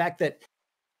on, the fact that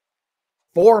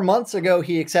 4 months ago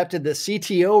he accepted the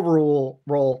CTO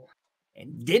role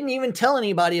and didn't even tell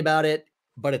anybody about it,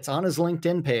 but it's on his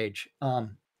LinkedIn page.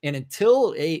 And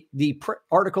until the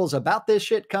articles about this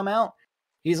shit come out,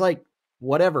 he's like,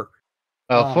 whatever.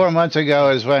 Well, 4 months ago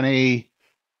is when he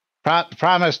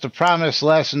promised to promise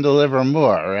less and deliver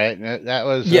more, right? That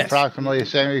was approximately the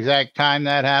same exact time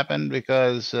that happened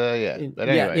because, But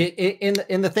anyway.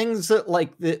 In the things that,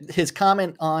 like his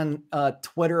comment on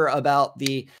Twitter about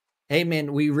hey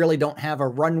man, we really don't have a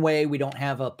runway. We don't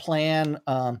have a plan.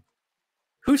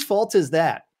 Whose fault is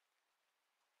that?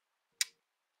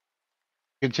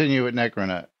 Continue with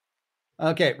Necronut.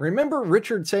 Okay. Remember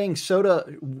Richard saying Soda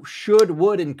should,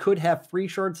 would, and could have free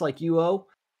shards like UO?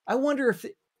 I wonder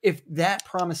if that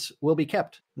promise will be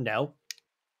kept. No.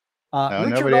 No,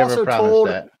 Richard also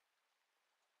told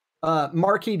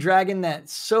Marquee Dragon that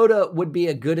Soda would be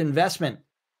a good investment.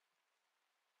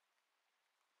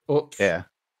 Oops. Yeah.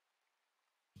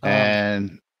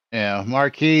 And,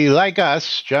 Marquee, like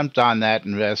us, jumped on that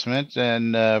investment.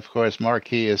 And, of course,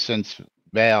 Marquee has since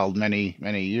bailed many,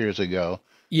 many years ago.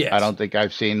 Yes. I don't think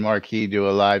I've seen Marquee do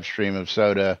a live stream of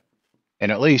Soda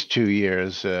in at least 2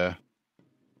 years.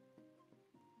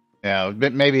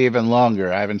 Maybe even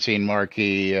longer. I haven't seen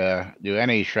Marquee do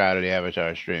any Shroud of the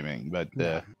Avatar streaming. But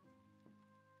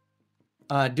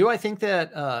do I think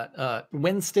that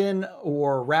Winston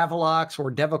or Ravalox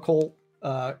or Devicolt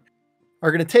are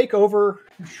going to take over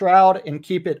Shroud and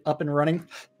keep it up and running?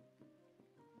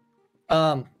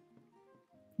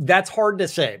 That's hard to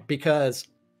say because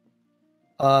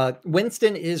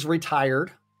Winston is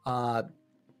retired.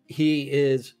 He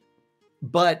is,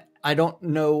 but I don't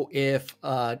know if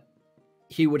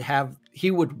he would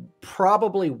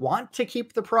probably want to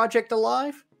keep the project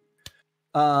alive.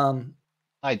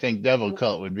 I think Devil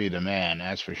Cult would be the man,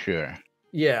 that's for sure.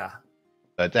 Yeah.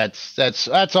 But that's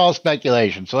all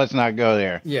speculation, so let's not go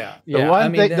there. Yeah.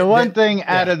 The one thing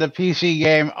out of the PC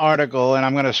game article, and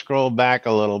I'm going to scroll back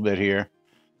a little bit here,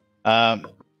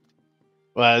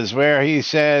 was where he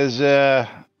says, where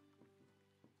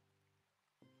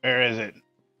is it?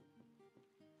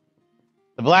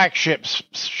 The blacksmith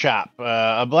shop.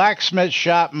 A blacksmith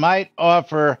shop might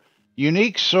offer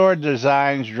unique sword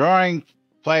designs, drawing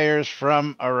players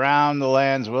from around the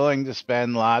lands willing to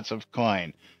spend lots of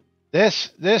coin.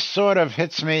 This sort of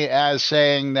hits me as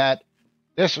saying that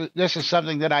this is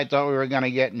something that I thought we were going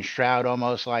to get in Shroud,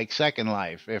 almost like Second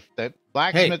Life. If the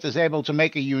blacksmith is able to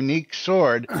make a unique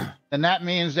sword, then that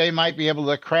means they might be able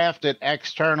to craft it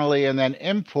externally and then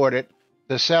import it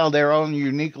to sell their own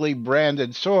uniquely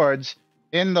branded swords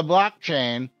in the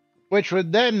blockchain, which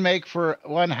would then make for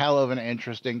one hell of an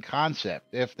interesting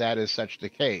concept, if that is such the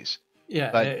case.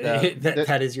 Yeah, but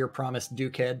that is your promise,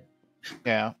 Dukehead.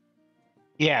 Yeah.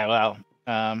 Yeah, well,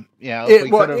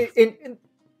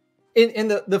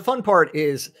 the fun part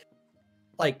is,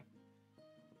 like,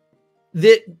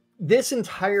 this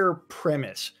entire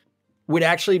premise would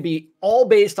actually be all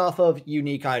based off of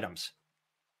unique items.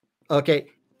 Okay,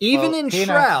 even in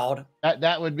Shroud,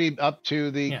 that would be up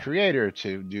to the creator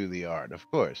to do the art, of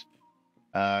course.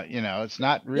 It's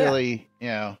not really,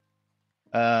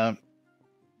 I'm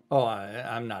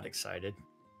not excited.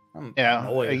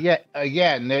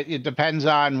 Again, it depends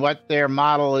on what their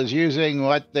model is using,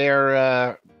 what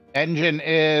their engine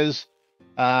is.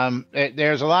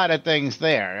 There's a lot of things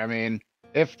there. I mean,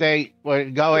 if they were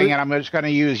going, and I'm just going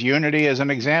to use Unity as an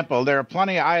example, there are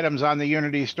plenty of items on the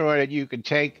Unity store that you could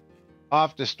take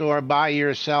off the store by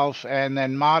yourself and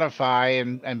then modify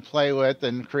and play with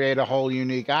and create a whole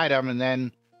unique item and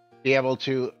then be able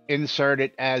to insert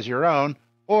it as your own.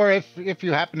 Or if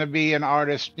you happen to be an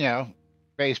artist,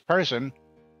 based person,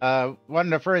 one of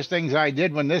the first things I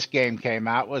did when this game came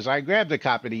out was I grabbed a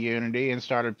copy of Unity and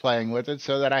started playing with it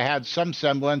so that I had some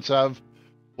semblance of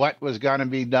what was going to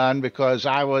be done, because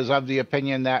I was of the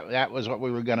opinion that that was what we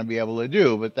were going to be able to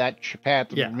do. But that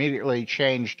path immediately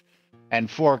changed and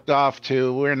forked off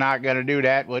to, we're not going to do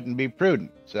that, wouldn't be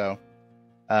prudent. So,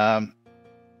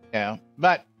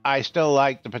 but I still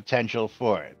like the potential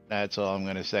for it. That's all I'm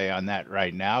going to say on that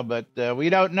right now. But we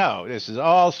don't know. This is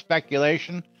all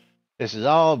speculation. This is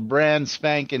all brand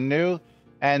spanking new.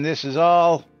 And this is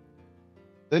all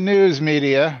the news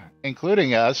media,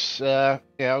 including us,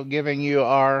 giving you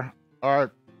our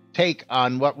take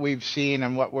on what we've seen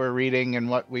and what we're reading and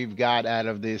what we've got out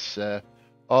of this,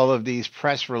 all of these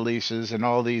press releases and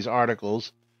all these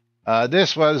articles.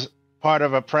 This was part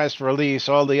of a press release.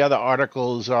 All the other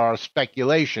articles are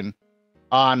speculation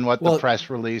on what the press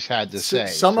release had to say.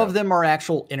 Some of them are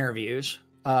actual interviews,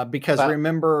 because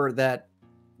remember that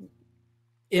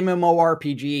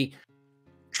MMORPG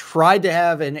tried to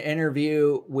have an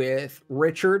interview with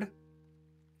Richard,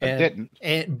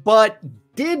 but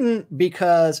didn't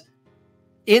because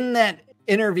in that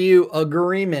interview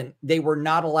agreement, they were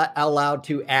not allowed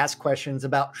to ask questions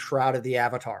about Shroud of the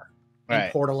Avatar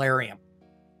and Portalarium.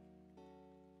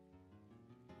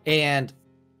 And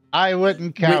I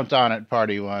wouldn't count on it,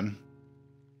 Party One.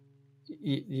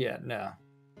 Yeah, no.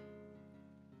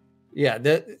 Yeah,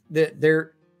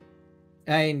 they're.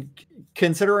 I mean,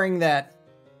 considering that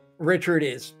Richard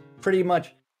is pretty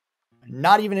much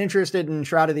not even interested in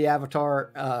Shroud of the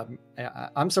Avatar,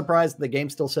 I'm surprised the game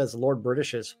still says Lord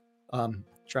British's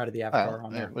Shroud of the Avatar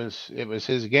on there. It was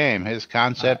his game, his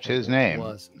concept, his name.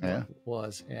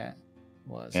 Was.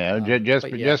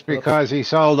 Just because he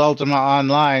sold Ultima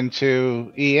Online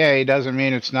to EA doesn't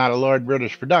mean it's not a Lord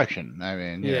British production. I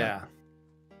mean, yeah.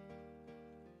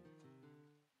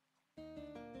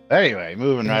 Anyway,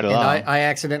 moving right along. I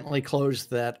accidentally closed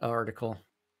that article.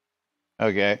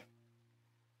 Okay.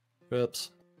 Oops.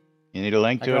 You need a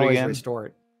link to it again? Restore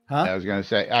it. Huh? I was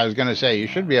gonna say you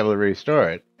should be able to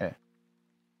restore it. Yeah.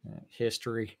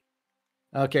 History.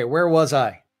 Okay, where was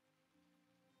I?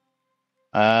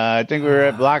 I think we were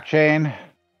at blockchain,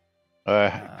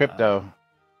 crypto.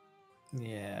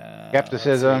 Yeah.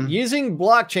 Skepticism. Using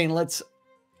blockchain lets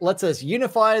us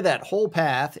unify that whole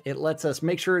path. It lets us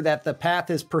make sure that the path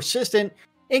is persistent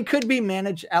and could be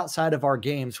managed outside of our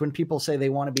games. When people say they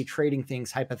want to be trading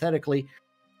things hypothetically,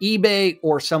 eBay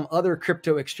or some other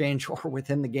crypto exchange or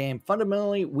within the game,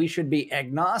 fundamentally, we should be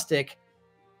agnostic,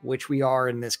 which we are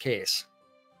in this case.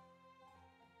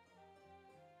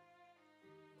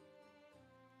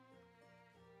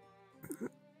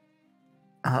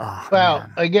 Oh, Well,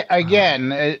 man.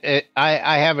 again,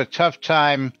 I have a tough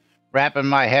time wrapping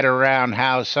my head around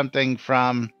how something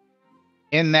from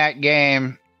in that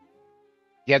game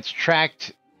gets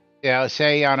tracked,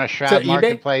 say on a So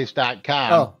eBay?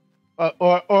 shroudmarketplace.com Oh,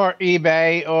 or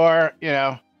eBay or,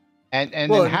 and then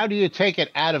well, how do you take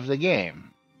it out of the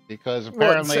game? Because well,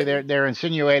 apparently they're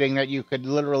insinuating that you could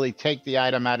literally take the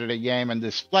item out of the game and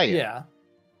display it. yeah.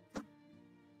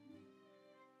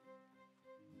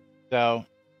 So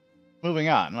moving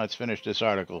on, let's finish this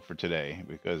article for today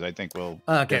because I think we'll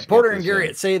Okay, just get Porter and this in.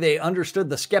 Garrett say they understood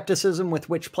the skepticism with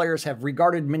which players have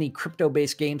regarded many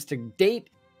crypto-based games to date.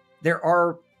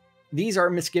 These are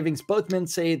misgivings both men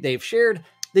say they've shared.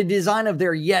 The design of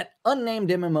their yet unnamed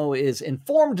MMO is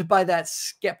informed by that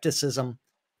skepticism.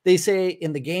 They say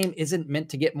in the game isn't meant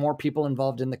to get more people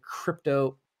involved in the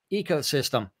crypto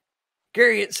ecosystem.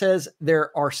 Garrett says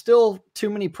there are still too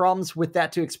many problems with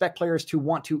that to expect players to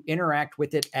want to interact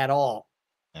with it at all.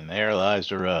 And there lies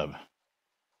the rub.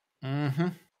 Mm-hmm.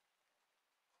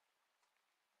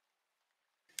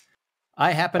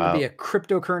 I happen to be a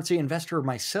cryptocurrency investor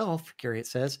myself, Garrett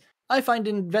says. I find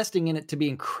investing in it to be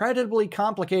incredibly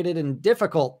complicated and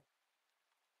difficult.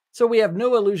 So we have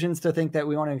no illusions to think that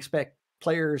we want to expect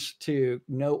players to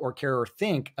know or care or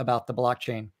think about the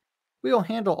blockchain. We will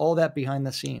handle all that behind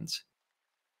the scenes.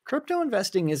 Crypto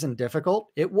investing isn't difficult.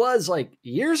 It was like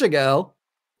years ago,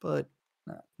 but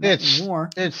not anymore.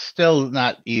 It's still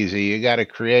not easy. You got to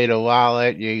create a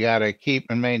wallet. You got to keep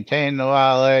and maintain the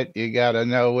wallet. You got to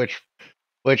know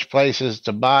which places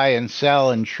to buy and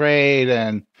sell and trade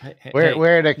and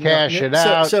where to cash it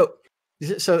out. So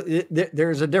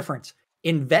there's a difference.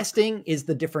 Investing is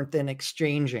the different than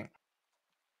exchanging.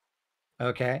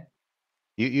 Okay.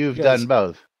 You've done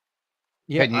both.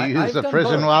 Yeah, can you use the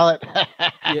prison wallet?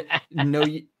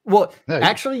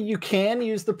 Actually, you can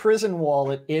use the prison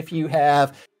wallet if you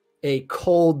have a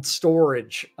cold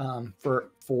storage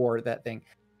for that thing.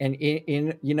 And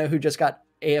you know who just got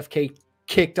AFK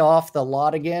kicked off the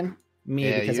lot again?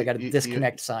 Me, because I got a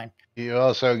disconnect sign. You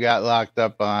also got locked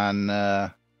up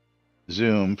on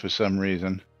Zoom for some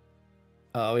reason.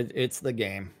 Oh, it's the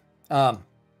game.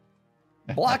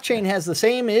 Blockchain has the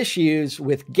same issues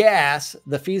with gas,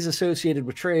 the fees associated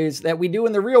with trades, that we do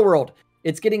in the real world.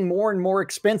 It's getting more and more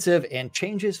expensive and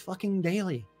changes fucking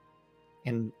daily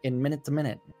in minute to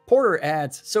minute. Porter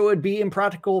adds, so it'd be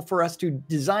impractical for us to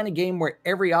design a game where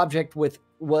every object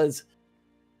was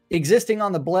existing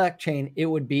on the blockchain. It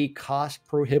would be cost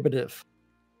prohibitive.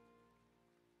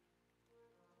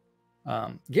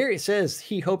 Gary says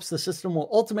he hopes the system will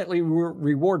ultimately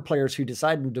reward players who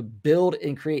decide to build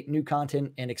and create new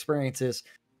content and experiences.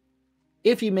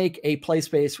 If you make a play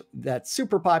space that's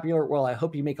super popular, well, I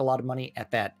hope you make a lot of money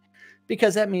at that,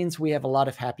 because that means we have a lot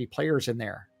of happy players in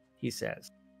there, he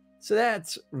says. So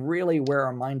that's really where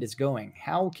our mind is going.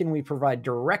 How can we provide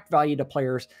direct value to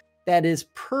players that is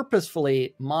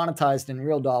purposefully monetized in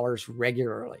real dollars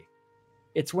regularly?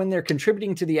 It's when they're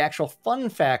contributing to the actual fun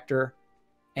factor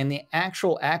and the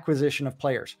actual acquisition of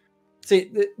players.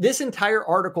 See, this entire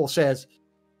article says,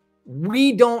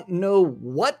 we don't know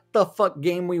what the fuck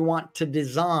game we want to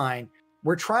design.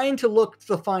 We're trying to look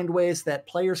to find ways that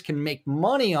players can make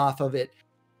money off of it.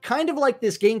 Kind of like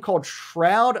this game called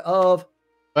Shroud of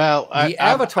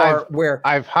Avatar, where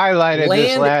I've highlighted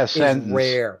this last sentence.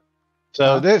 Rare.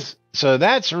 So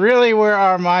that's really where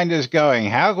our mind is going.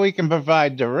 How we can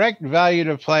provide direct value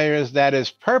to players that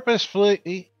is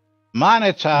purposefully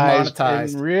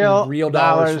monetized in real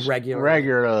dollars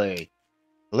regularly.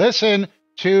 Listen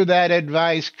to that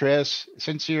advice, Chris,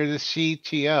 since you're the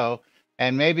CTO,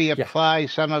 and maybe apply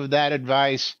some of that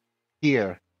advice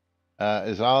here,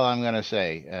 is all I'm going to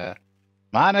say.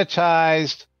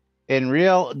 Monetized in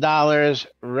real dollars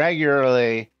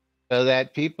regularly so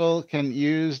that people can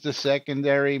use the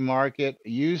secondary market.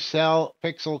 You sell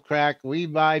Pixel Crack, we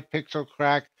buy Pixel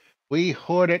Crack, we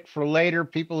hoard it for later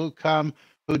people who come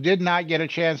who did not get a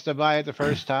chance to buy it the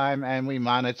first time, and we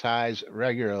monetize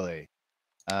regularly.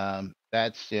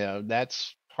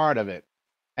 That's part of it.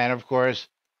 And of course,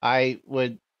 I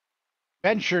would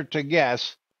venture to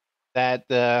guess that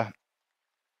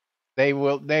they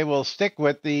will stick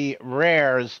with the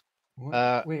rares.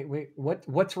 Wait,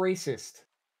 what's racist?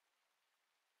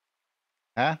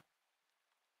 Huh?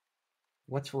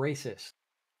 What's racist?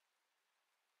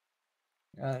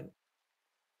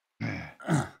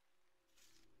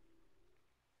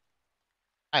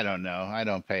 I don't know. I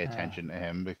don't pay attention to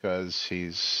him because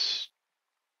he's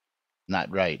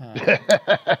not right.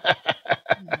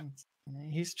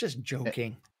 He's just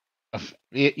joking.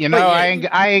 You know, yeah,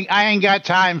 I ain't got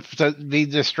time to be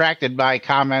distracted by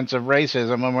comments of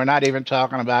racism when we're not even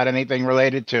talking about anything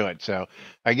related to it. So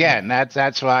again,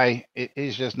 that's why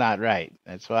he's just not right.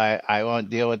 That's why I won't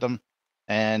deal with him,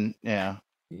 and you know,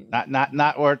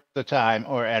 not worth the time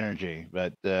or energy.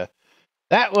 But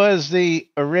that was the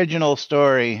original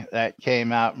story that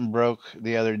came out and broke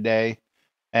the other day.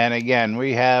 And again,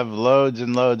 we have loads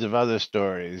and loads of other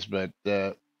stories, but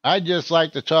I'd just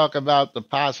like to talk about the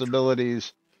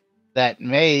possibilities that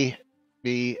may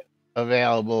be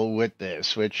available with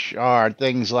this, which are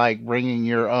things like bringing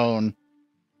your own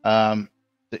deco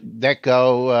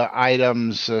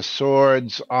items,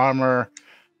 swords, armor,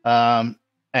 and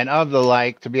of the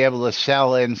like to be able to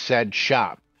sell in said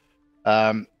shop.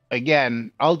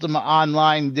 Again, Ultima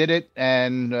Online did it,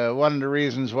 and one of the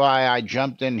reasons why I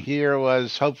jumped in here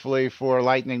was hopefully for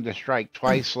lightning to strike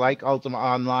twice like Ultima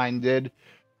Online did,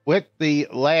 with the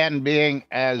land being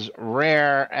as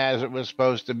rare as it was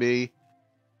supposed to be,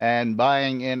 and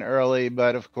buying in early.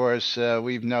 But of course,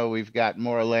 we've got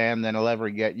more land than will ever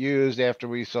get used after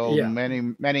we sold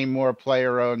many more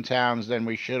player-owned towns than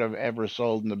we should have ever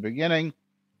sold in the beginning.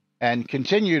 And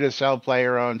continue to sell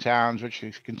player-owned towns, which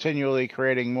is continually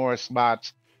creating more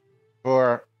spots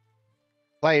for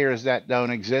players that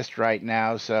don't exist right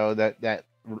now. So that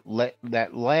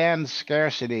land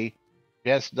scarcity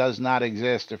just does not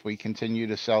exist if we continue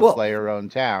to sell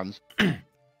player-owned towns.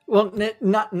 Well,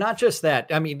 not just that.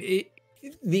 I mean,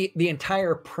 the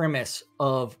entire premise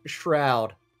of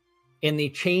Shroud and the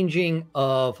changing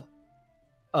of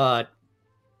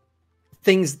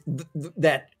things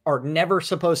that are never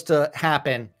supposed to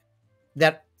happen,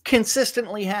 that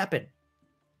consistently happen.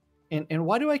 And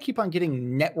why do I keep on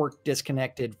getting network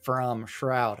disconnected from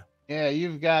Shroud? Yeah,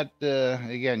 you've got,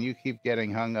 again, you keep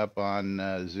getting hung up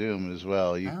on Zoom as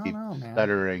well. You keep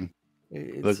stuttering.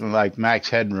 Looking like Max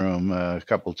Headroom a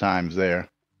couple times there.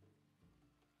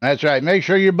 That's right. Make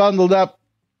sure you're bundled up.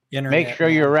 Make sure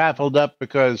you're raffled up,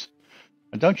 because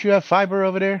don't you have fiber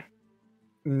over there?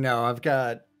 No, I've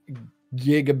got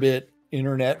gigabit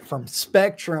internet from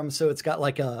Spectrum, so it's got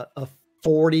like a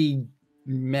 40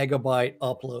 megabyte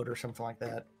upload or something like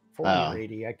that. 40 or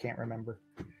 80, I can't remember.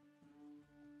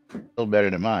 Still better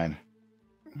than mine.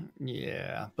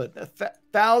 Yeah, but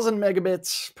 1,000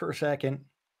 megabits per second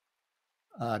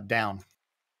down.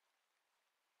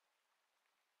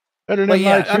 Better than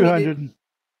my 200.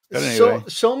 I mean,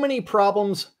 so many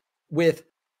problems with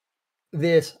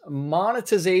this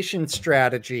monetization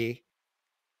strategy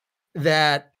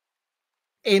that,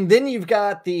 and then you've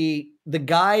got the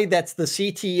guy that's the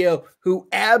CTO who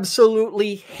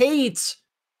absolutely hates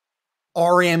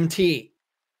RMT.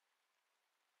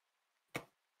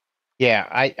 Yeah,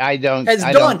 I don't. Has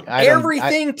done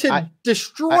everything to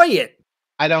destroy it.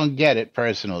 I don't get it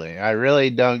personally. I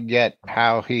really don't get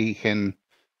how he can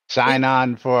sign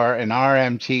on for an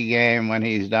RMT game when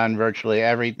he's done virtually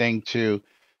everything to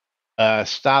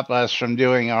stop us from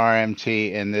doing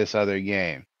RMT in this other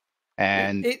game.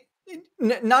 And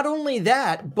not only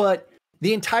that, but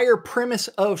the entire premise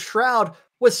of Shroud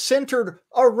was centered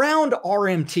around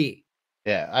RMT.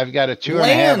 Yeah, I've got a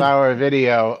 2.5 hour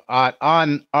video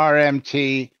on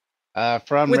RMT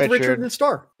from Richard and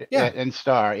Star. Yeah, and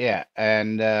Star. Yeah,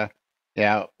 and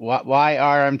why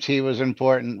RMT was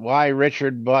important, why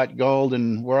Richard bought gold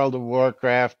in World of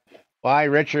Warcraft, why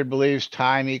Richard believes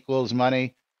time equals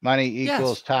money, money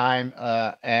equals time,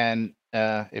 and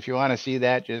if you want to see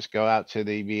that, just go out to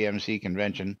the BMC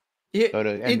convention. Go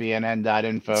to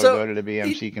NBNN.info. Go to the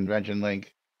BMC convention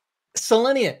link.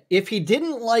 Selenia, if he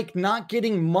didn't like not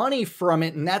getting money from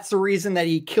it, and that's the reason that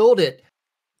he killed it,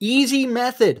 easy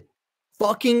method,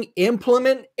 fucking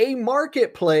implement a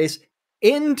marketplace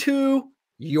into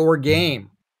your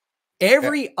game.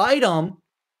 Every item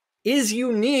is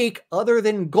unique other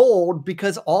than gold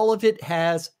because all of it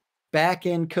has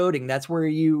back-end coding. That's where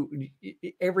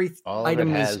every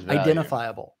item is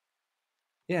identifiable.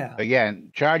 Yeah.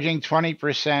 Again, charging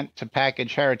 20% to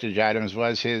package heritage items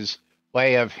was his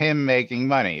way of him making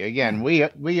money. Again,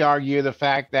 we argue the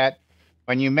fact that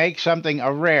when you make something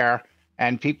a rare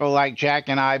and people like Jack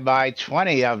and I buy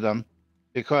 20 of them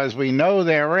because we know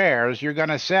they're rares, you're going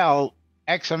to sell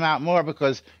X amount more,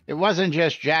 because it wasn't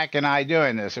just Jack and I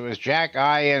doing this. It was Jack,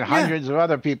 I, and hundreds of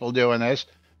other people doing this,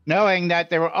 knowing that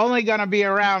they were only going to be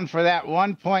around for that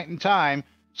one point in time.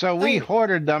 So we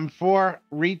hoarded them for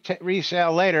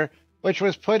resale later, which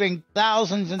was putting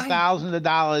thousands and thousands of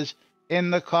dollars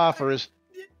in the coffers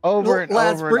over and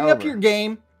over. Bring up your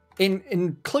game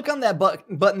and click on that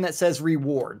button that says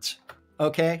rewards.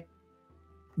 Okay.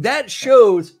 That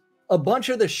shows a bunch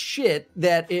of the shit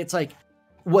that it's like,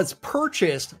 was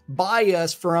purchased by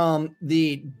us from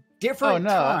the different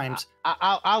times.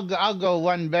 I'll go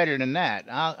one better than that.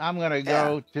 I'm gonna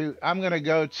go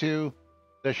to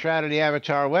the Shroud of the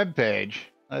Avatar webpage.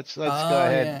 Let's go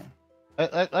ahead.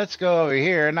 Yeah. Let's go over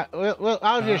here, and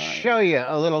I'll just show you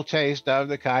a little taste of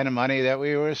the kind of money that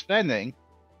we were spending.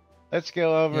 Let's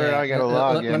go over. Yeah, I got to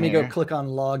log in. Let me go click on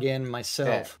login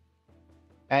myself.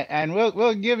 Yeah. And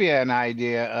we'll give you an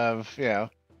idea of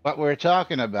what we're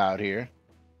talking about here.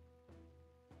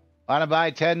 Want to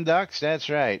buy 10 ducks? That's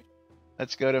right.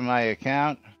 Let's go to my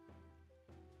account.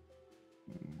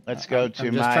 Let's go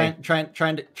to my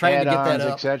trying to get that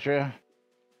up, etc.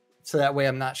 So that way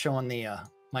I'm not showing the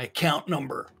my account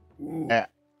number. Ooh. Yeah.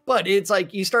 But it's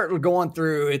like you start going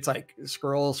through. It's like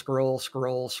scroll,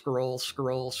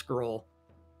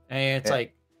 and it's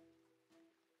like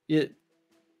it.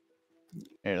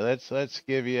 Here, let's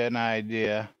give you an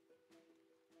idea.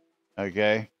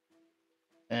 Okay.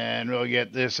 And we'll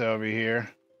get this over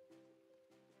here.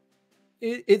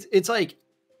 It's like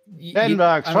 $10,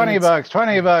 $20, $20, $20,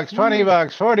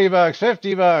 $40,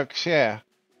 $50. Yeah.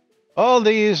 All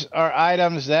these are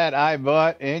items that I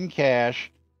bought in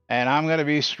cash, and I'm going to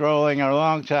be scrolling a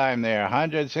long time there.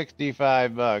 $165,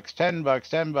 $10, $10,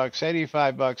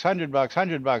 $85, $100, $100, $100,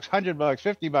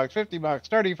 $50,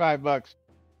 $50, $35,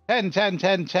 10, 10,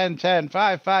 10, 10, 10,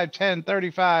 5, 5, 10,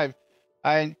 35.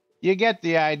 And you get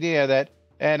the idea that,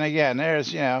 and again,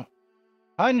 there's,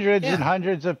 hundreds and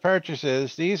hundreds of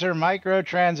purchases. These are micro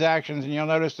transactions, and you'll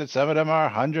notice that some of them are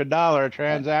 $100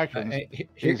 transactions.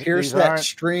 Here's that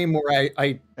stream where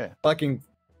I fucking.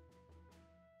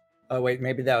 Oh wait,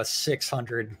 maybe that was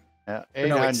 600. No,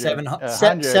 wait,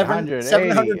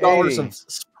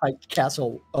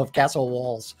 $700 of castle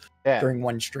walls during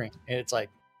one stream, and it's like.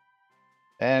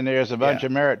 And there's a bunch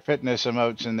of Merit Fitness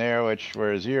emotes in there, which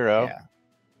were 0.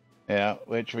 Yeah,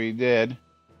 which we did.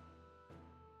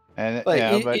 And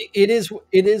but it is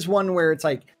one where it's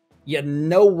like, you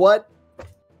know what?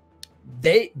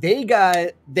 They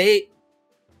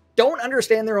don't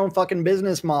understand their own fucking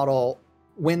business model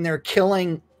when they're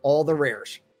killing all the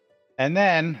rares. And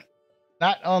then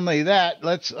not only that,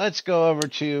 let's go over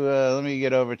to let me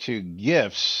get over to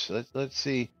gifts. Let's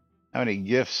see how many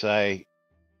gifts I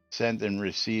sent and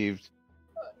received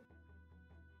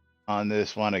on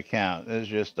this one account. This is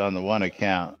just on the one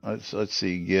account. Let's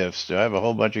see gifts. Do I have a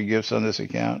whole bunch of gifts on this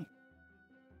account?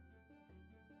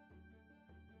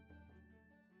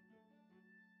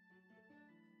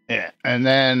 Yeah, and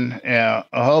then a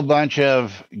whole bunch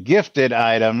of gifted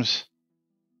items,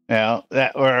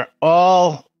 that were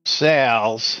all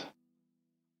sales.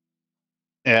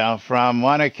 From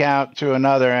one account to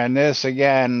another, and this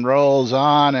again rolls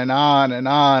on and on and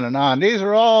on and on. These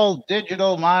are all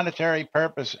digital monetary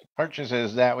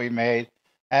purchases that we made,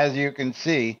 as you can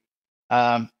see.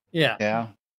 It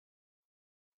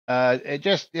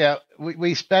just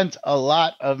we spent a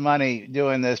lot of money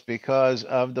doing this because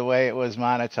of the way it was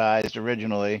monetized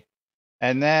originally,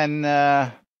 and then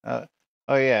how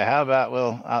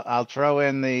about I'll throw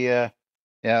in the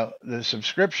the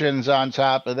subscriptions on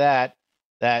top of that.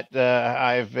 That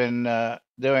I've been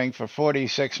doing for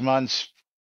 46 months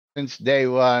since day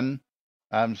one.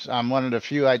 I'm one of the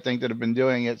few, I think, that have been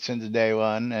doing it since day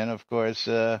one. And of course,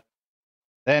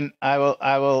 then I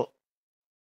will.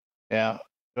 Do I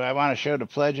want to show the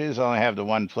pledges? I only have the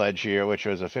one pledge here, which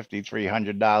was a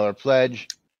 $5,300 pledge.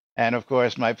 And of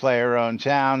course, my player-owned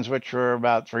towns, which were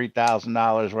about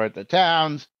 $3,000 worth of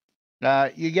towns.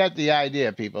 You get the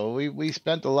idea, people. We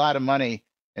spent a lot of money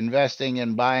investing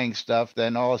in buying stuff,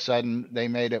 then all of a sudden they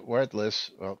made it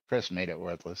worthless. Well, Chris made it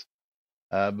worthless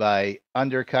by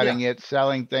undercutting it,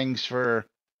 selling things for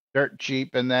dirt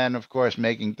cheap, and then of course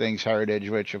making things heritage,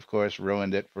 which of course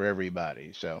ruined it for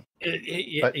everybody. So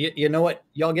you know what,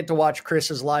 y'all get to watch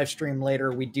Chris's live stream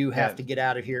later. We do have to get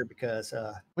out of here because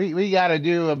we got to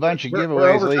do a bunch of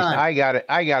giveaways. At least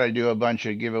I got to do a bunch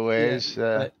of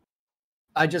giveaways.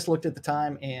 I just looked at the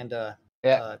time and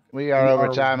we are over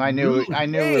time. I knew we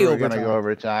were going to go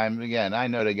over time. Again, I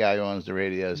know the guy who owns the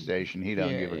radio station. He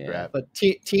don't give a crap. But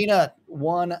Tina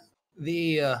won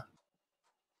the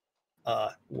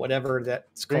whatever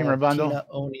that's Gamer bundle. Tina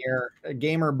O'Near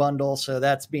gamer bundle. So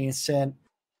that's being sent.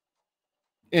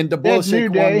 And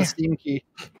Deblosic won the Steam key.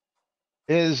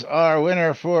 Is our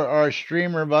winner for our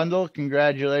streamer bundle.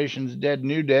 Congratulations, Dead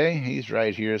New Day. He's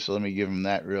right here, so let me give him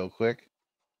that real quick.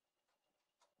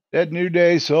 Dead New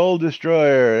Day, Soul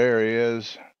Destroyer. There he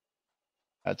is.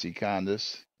 That's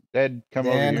Econdas. Dead, come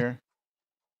over here.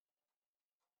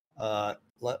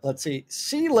 Let's see.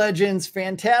 Sea Legends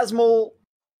Phantasmal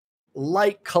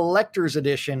Light Collector's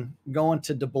Edition going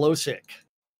to Deblosic.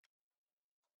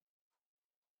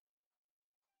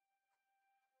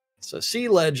 So Sea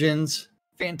Legends,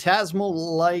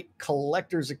 Phantasmal Light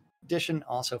Collector's Edition,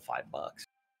 also $5.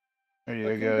 There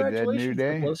you go, Dead New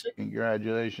Day. Deblosic.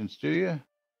 Congratulations to you.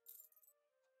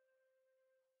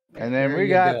 And There then we you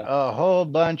got go. a whole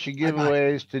bunch of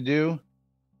giveaways to do.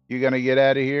 You gonna get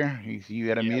out of here? You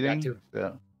got a meeting?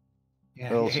 So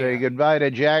we'll say goodbye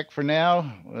to Jack for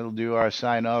now. We'll do our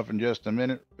sign off in just a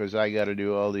minute because I got to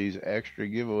do all these extra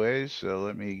giveaways. So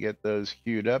let me get those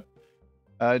queued up.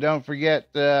 Don't forget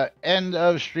the end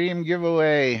of stream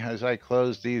giveaway as I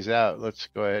close these out. Let's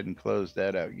go ahead and close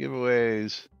that out.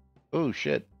 Giveaways. Oh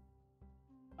shit!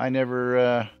 I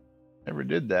never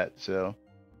did that. So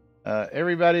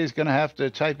everybody's gonna have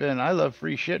to type in "I love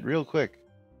free shit" real quick.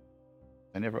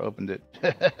 I never opened it.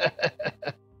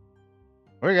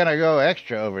 We're going to go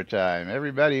extra overtime.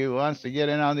 Everybody who wants to get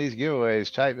in on these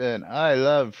giveaways, type in "I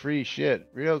love free shit"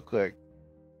 real quick.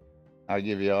 I'll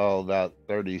give you all about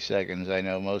 30 seconds. I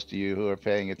know most of you who are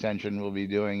paying attention will be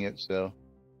doing it, so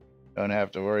don't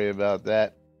have to worry about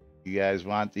that. You guys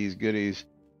want these goodies.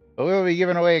 But we'll be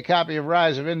giving away a copy of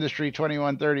Rise of Industry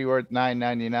 2130 worth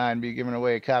 $9.99. Be giving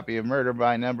away a copy of Murder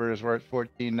by Numbers worth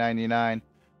 $14.99.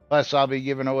 Plus, I'll be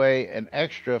giving away an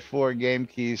extra 4 game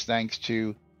keys thanks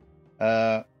to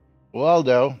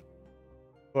Waldo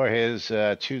for his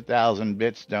 2,000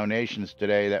 bits donations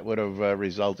today. That would have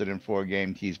resulted in 4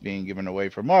 game keys being given away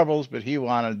for marbles, but he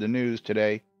wanted the news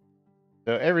today.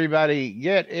 So everybody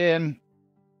get in.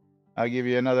 I'll give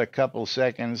you another couple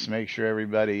seconds. Make sure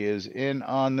everybody is in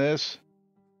on this.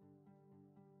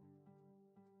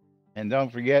 And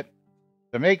don't forget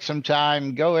to make some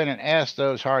time, go in and ask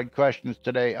those hard questions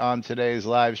today on today's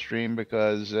live stream,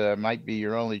 because it might be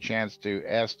your only chance to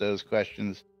ask those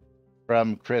questions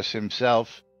from Chris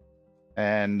himself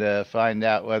and find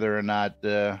out whether or not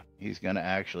he's going to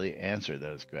actually answer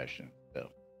those questions. So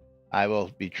I will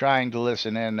be trying to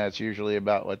listen in. That's usually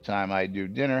about what time I do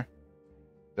dinner.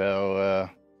 So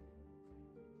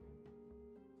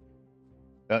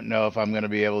don't know if I'm going to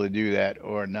be able to do that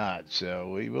or not. So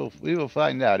we will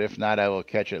find out. If not, I will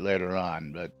catch it later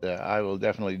on. But I will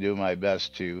definitely do my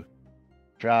best to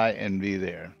try and be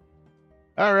there.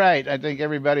 All right. I think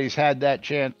everybody's had that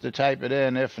chance to type it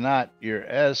in. If not,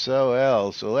 you're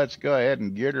SOL. So let's go ahead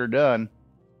and get her done.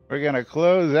 We're going to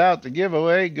close out the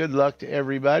giveaway. Good luck to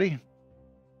everybody.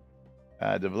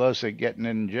 Deblosic getting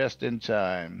in just in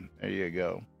time. There you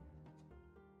go.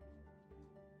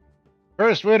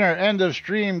 First winner, end of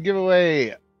stream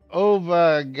giveaway,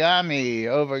 Ovagami.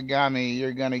 Ovagami,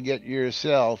 you're going to get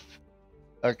yourself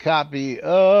a copy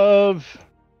of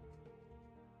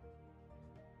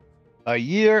A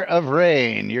Year of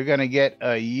Rain. You're going to get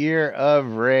A Year of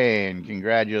Rain.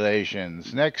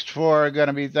 Congratulations. Next 4 are going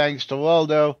to be thanks to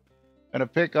Waldo. Going to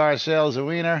pick ourselves a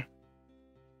winner.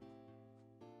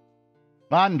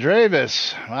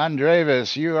 Mondravis,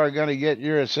 you are going to get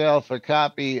yourself a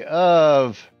copy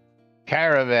of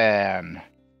Caravan.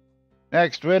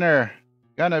 Next winner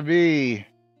gonna be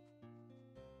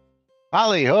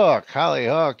Hollyhook.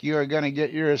 Hollyhook, you are gonna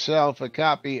get yourself a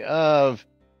copy of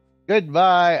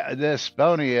Goodbye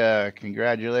Desponia.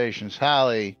 Congratulations,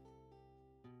 Holly.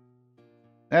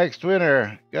 Next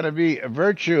winner gonna be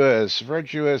Virtuous.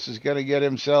 Virtuous is gonna get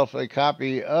himself a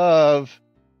copy of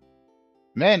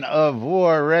Men of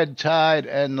War Red Tide,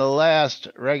 and the last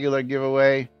regular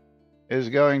giveaway is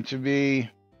going to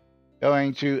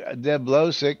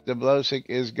Deblosic. Deblosic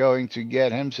is going to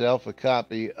get himself a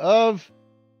copy of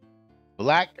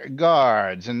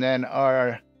Blackguards. And then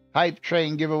our Hype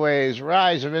Train giveaways,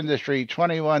 Rise of Industry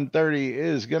 2130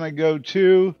 is going to go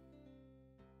to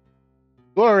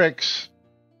Gorix.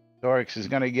 Gorix is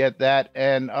going to get that.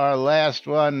 And our last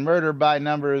one, Murder by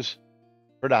Numbers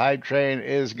for the Hype Train,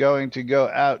 is going to go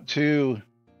out to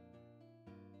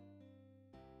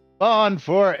Spawn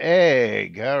for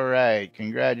Egg. All right.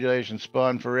 Congratulations,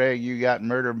 Spawn for Egg. You got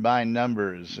Murder by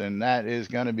Numbers. And that is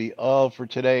going to be all for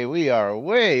today. We are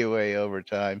way, way over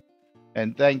time.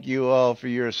 And thank you all for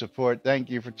your support. Thank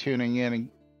you for tuning in and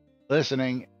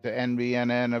listening to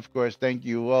NBNN. Of course, thank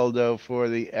you, Waldo, for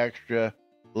the extra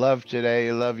love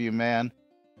today. Love you, man.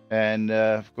 And,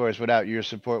 of course, without your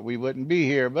support, we wouldn't be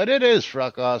here. But it is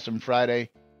Fruck Awesome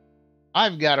Friday.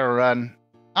 I've got to run.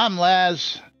 I'm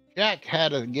Laz. Jack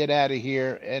had to get out of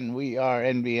here, and we are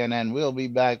NBNN. We'll be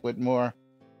back with more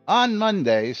on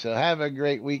Monday, so have a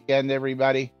great weekend,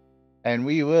 everybody, and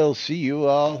we will see you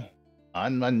all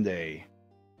on Monday.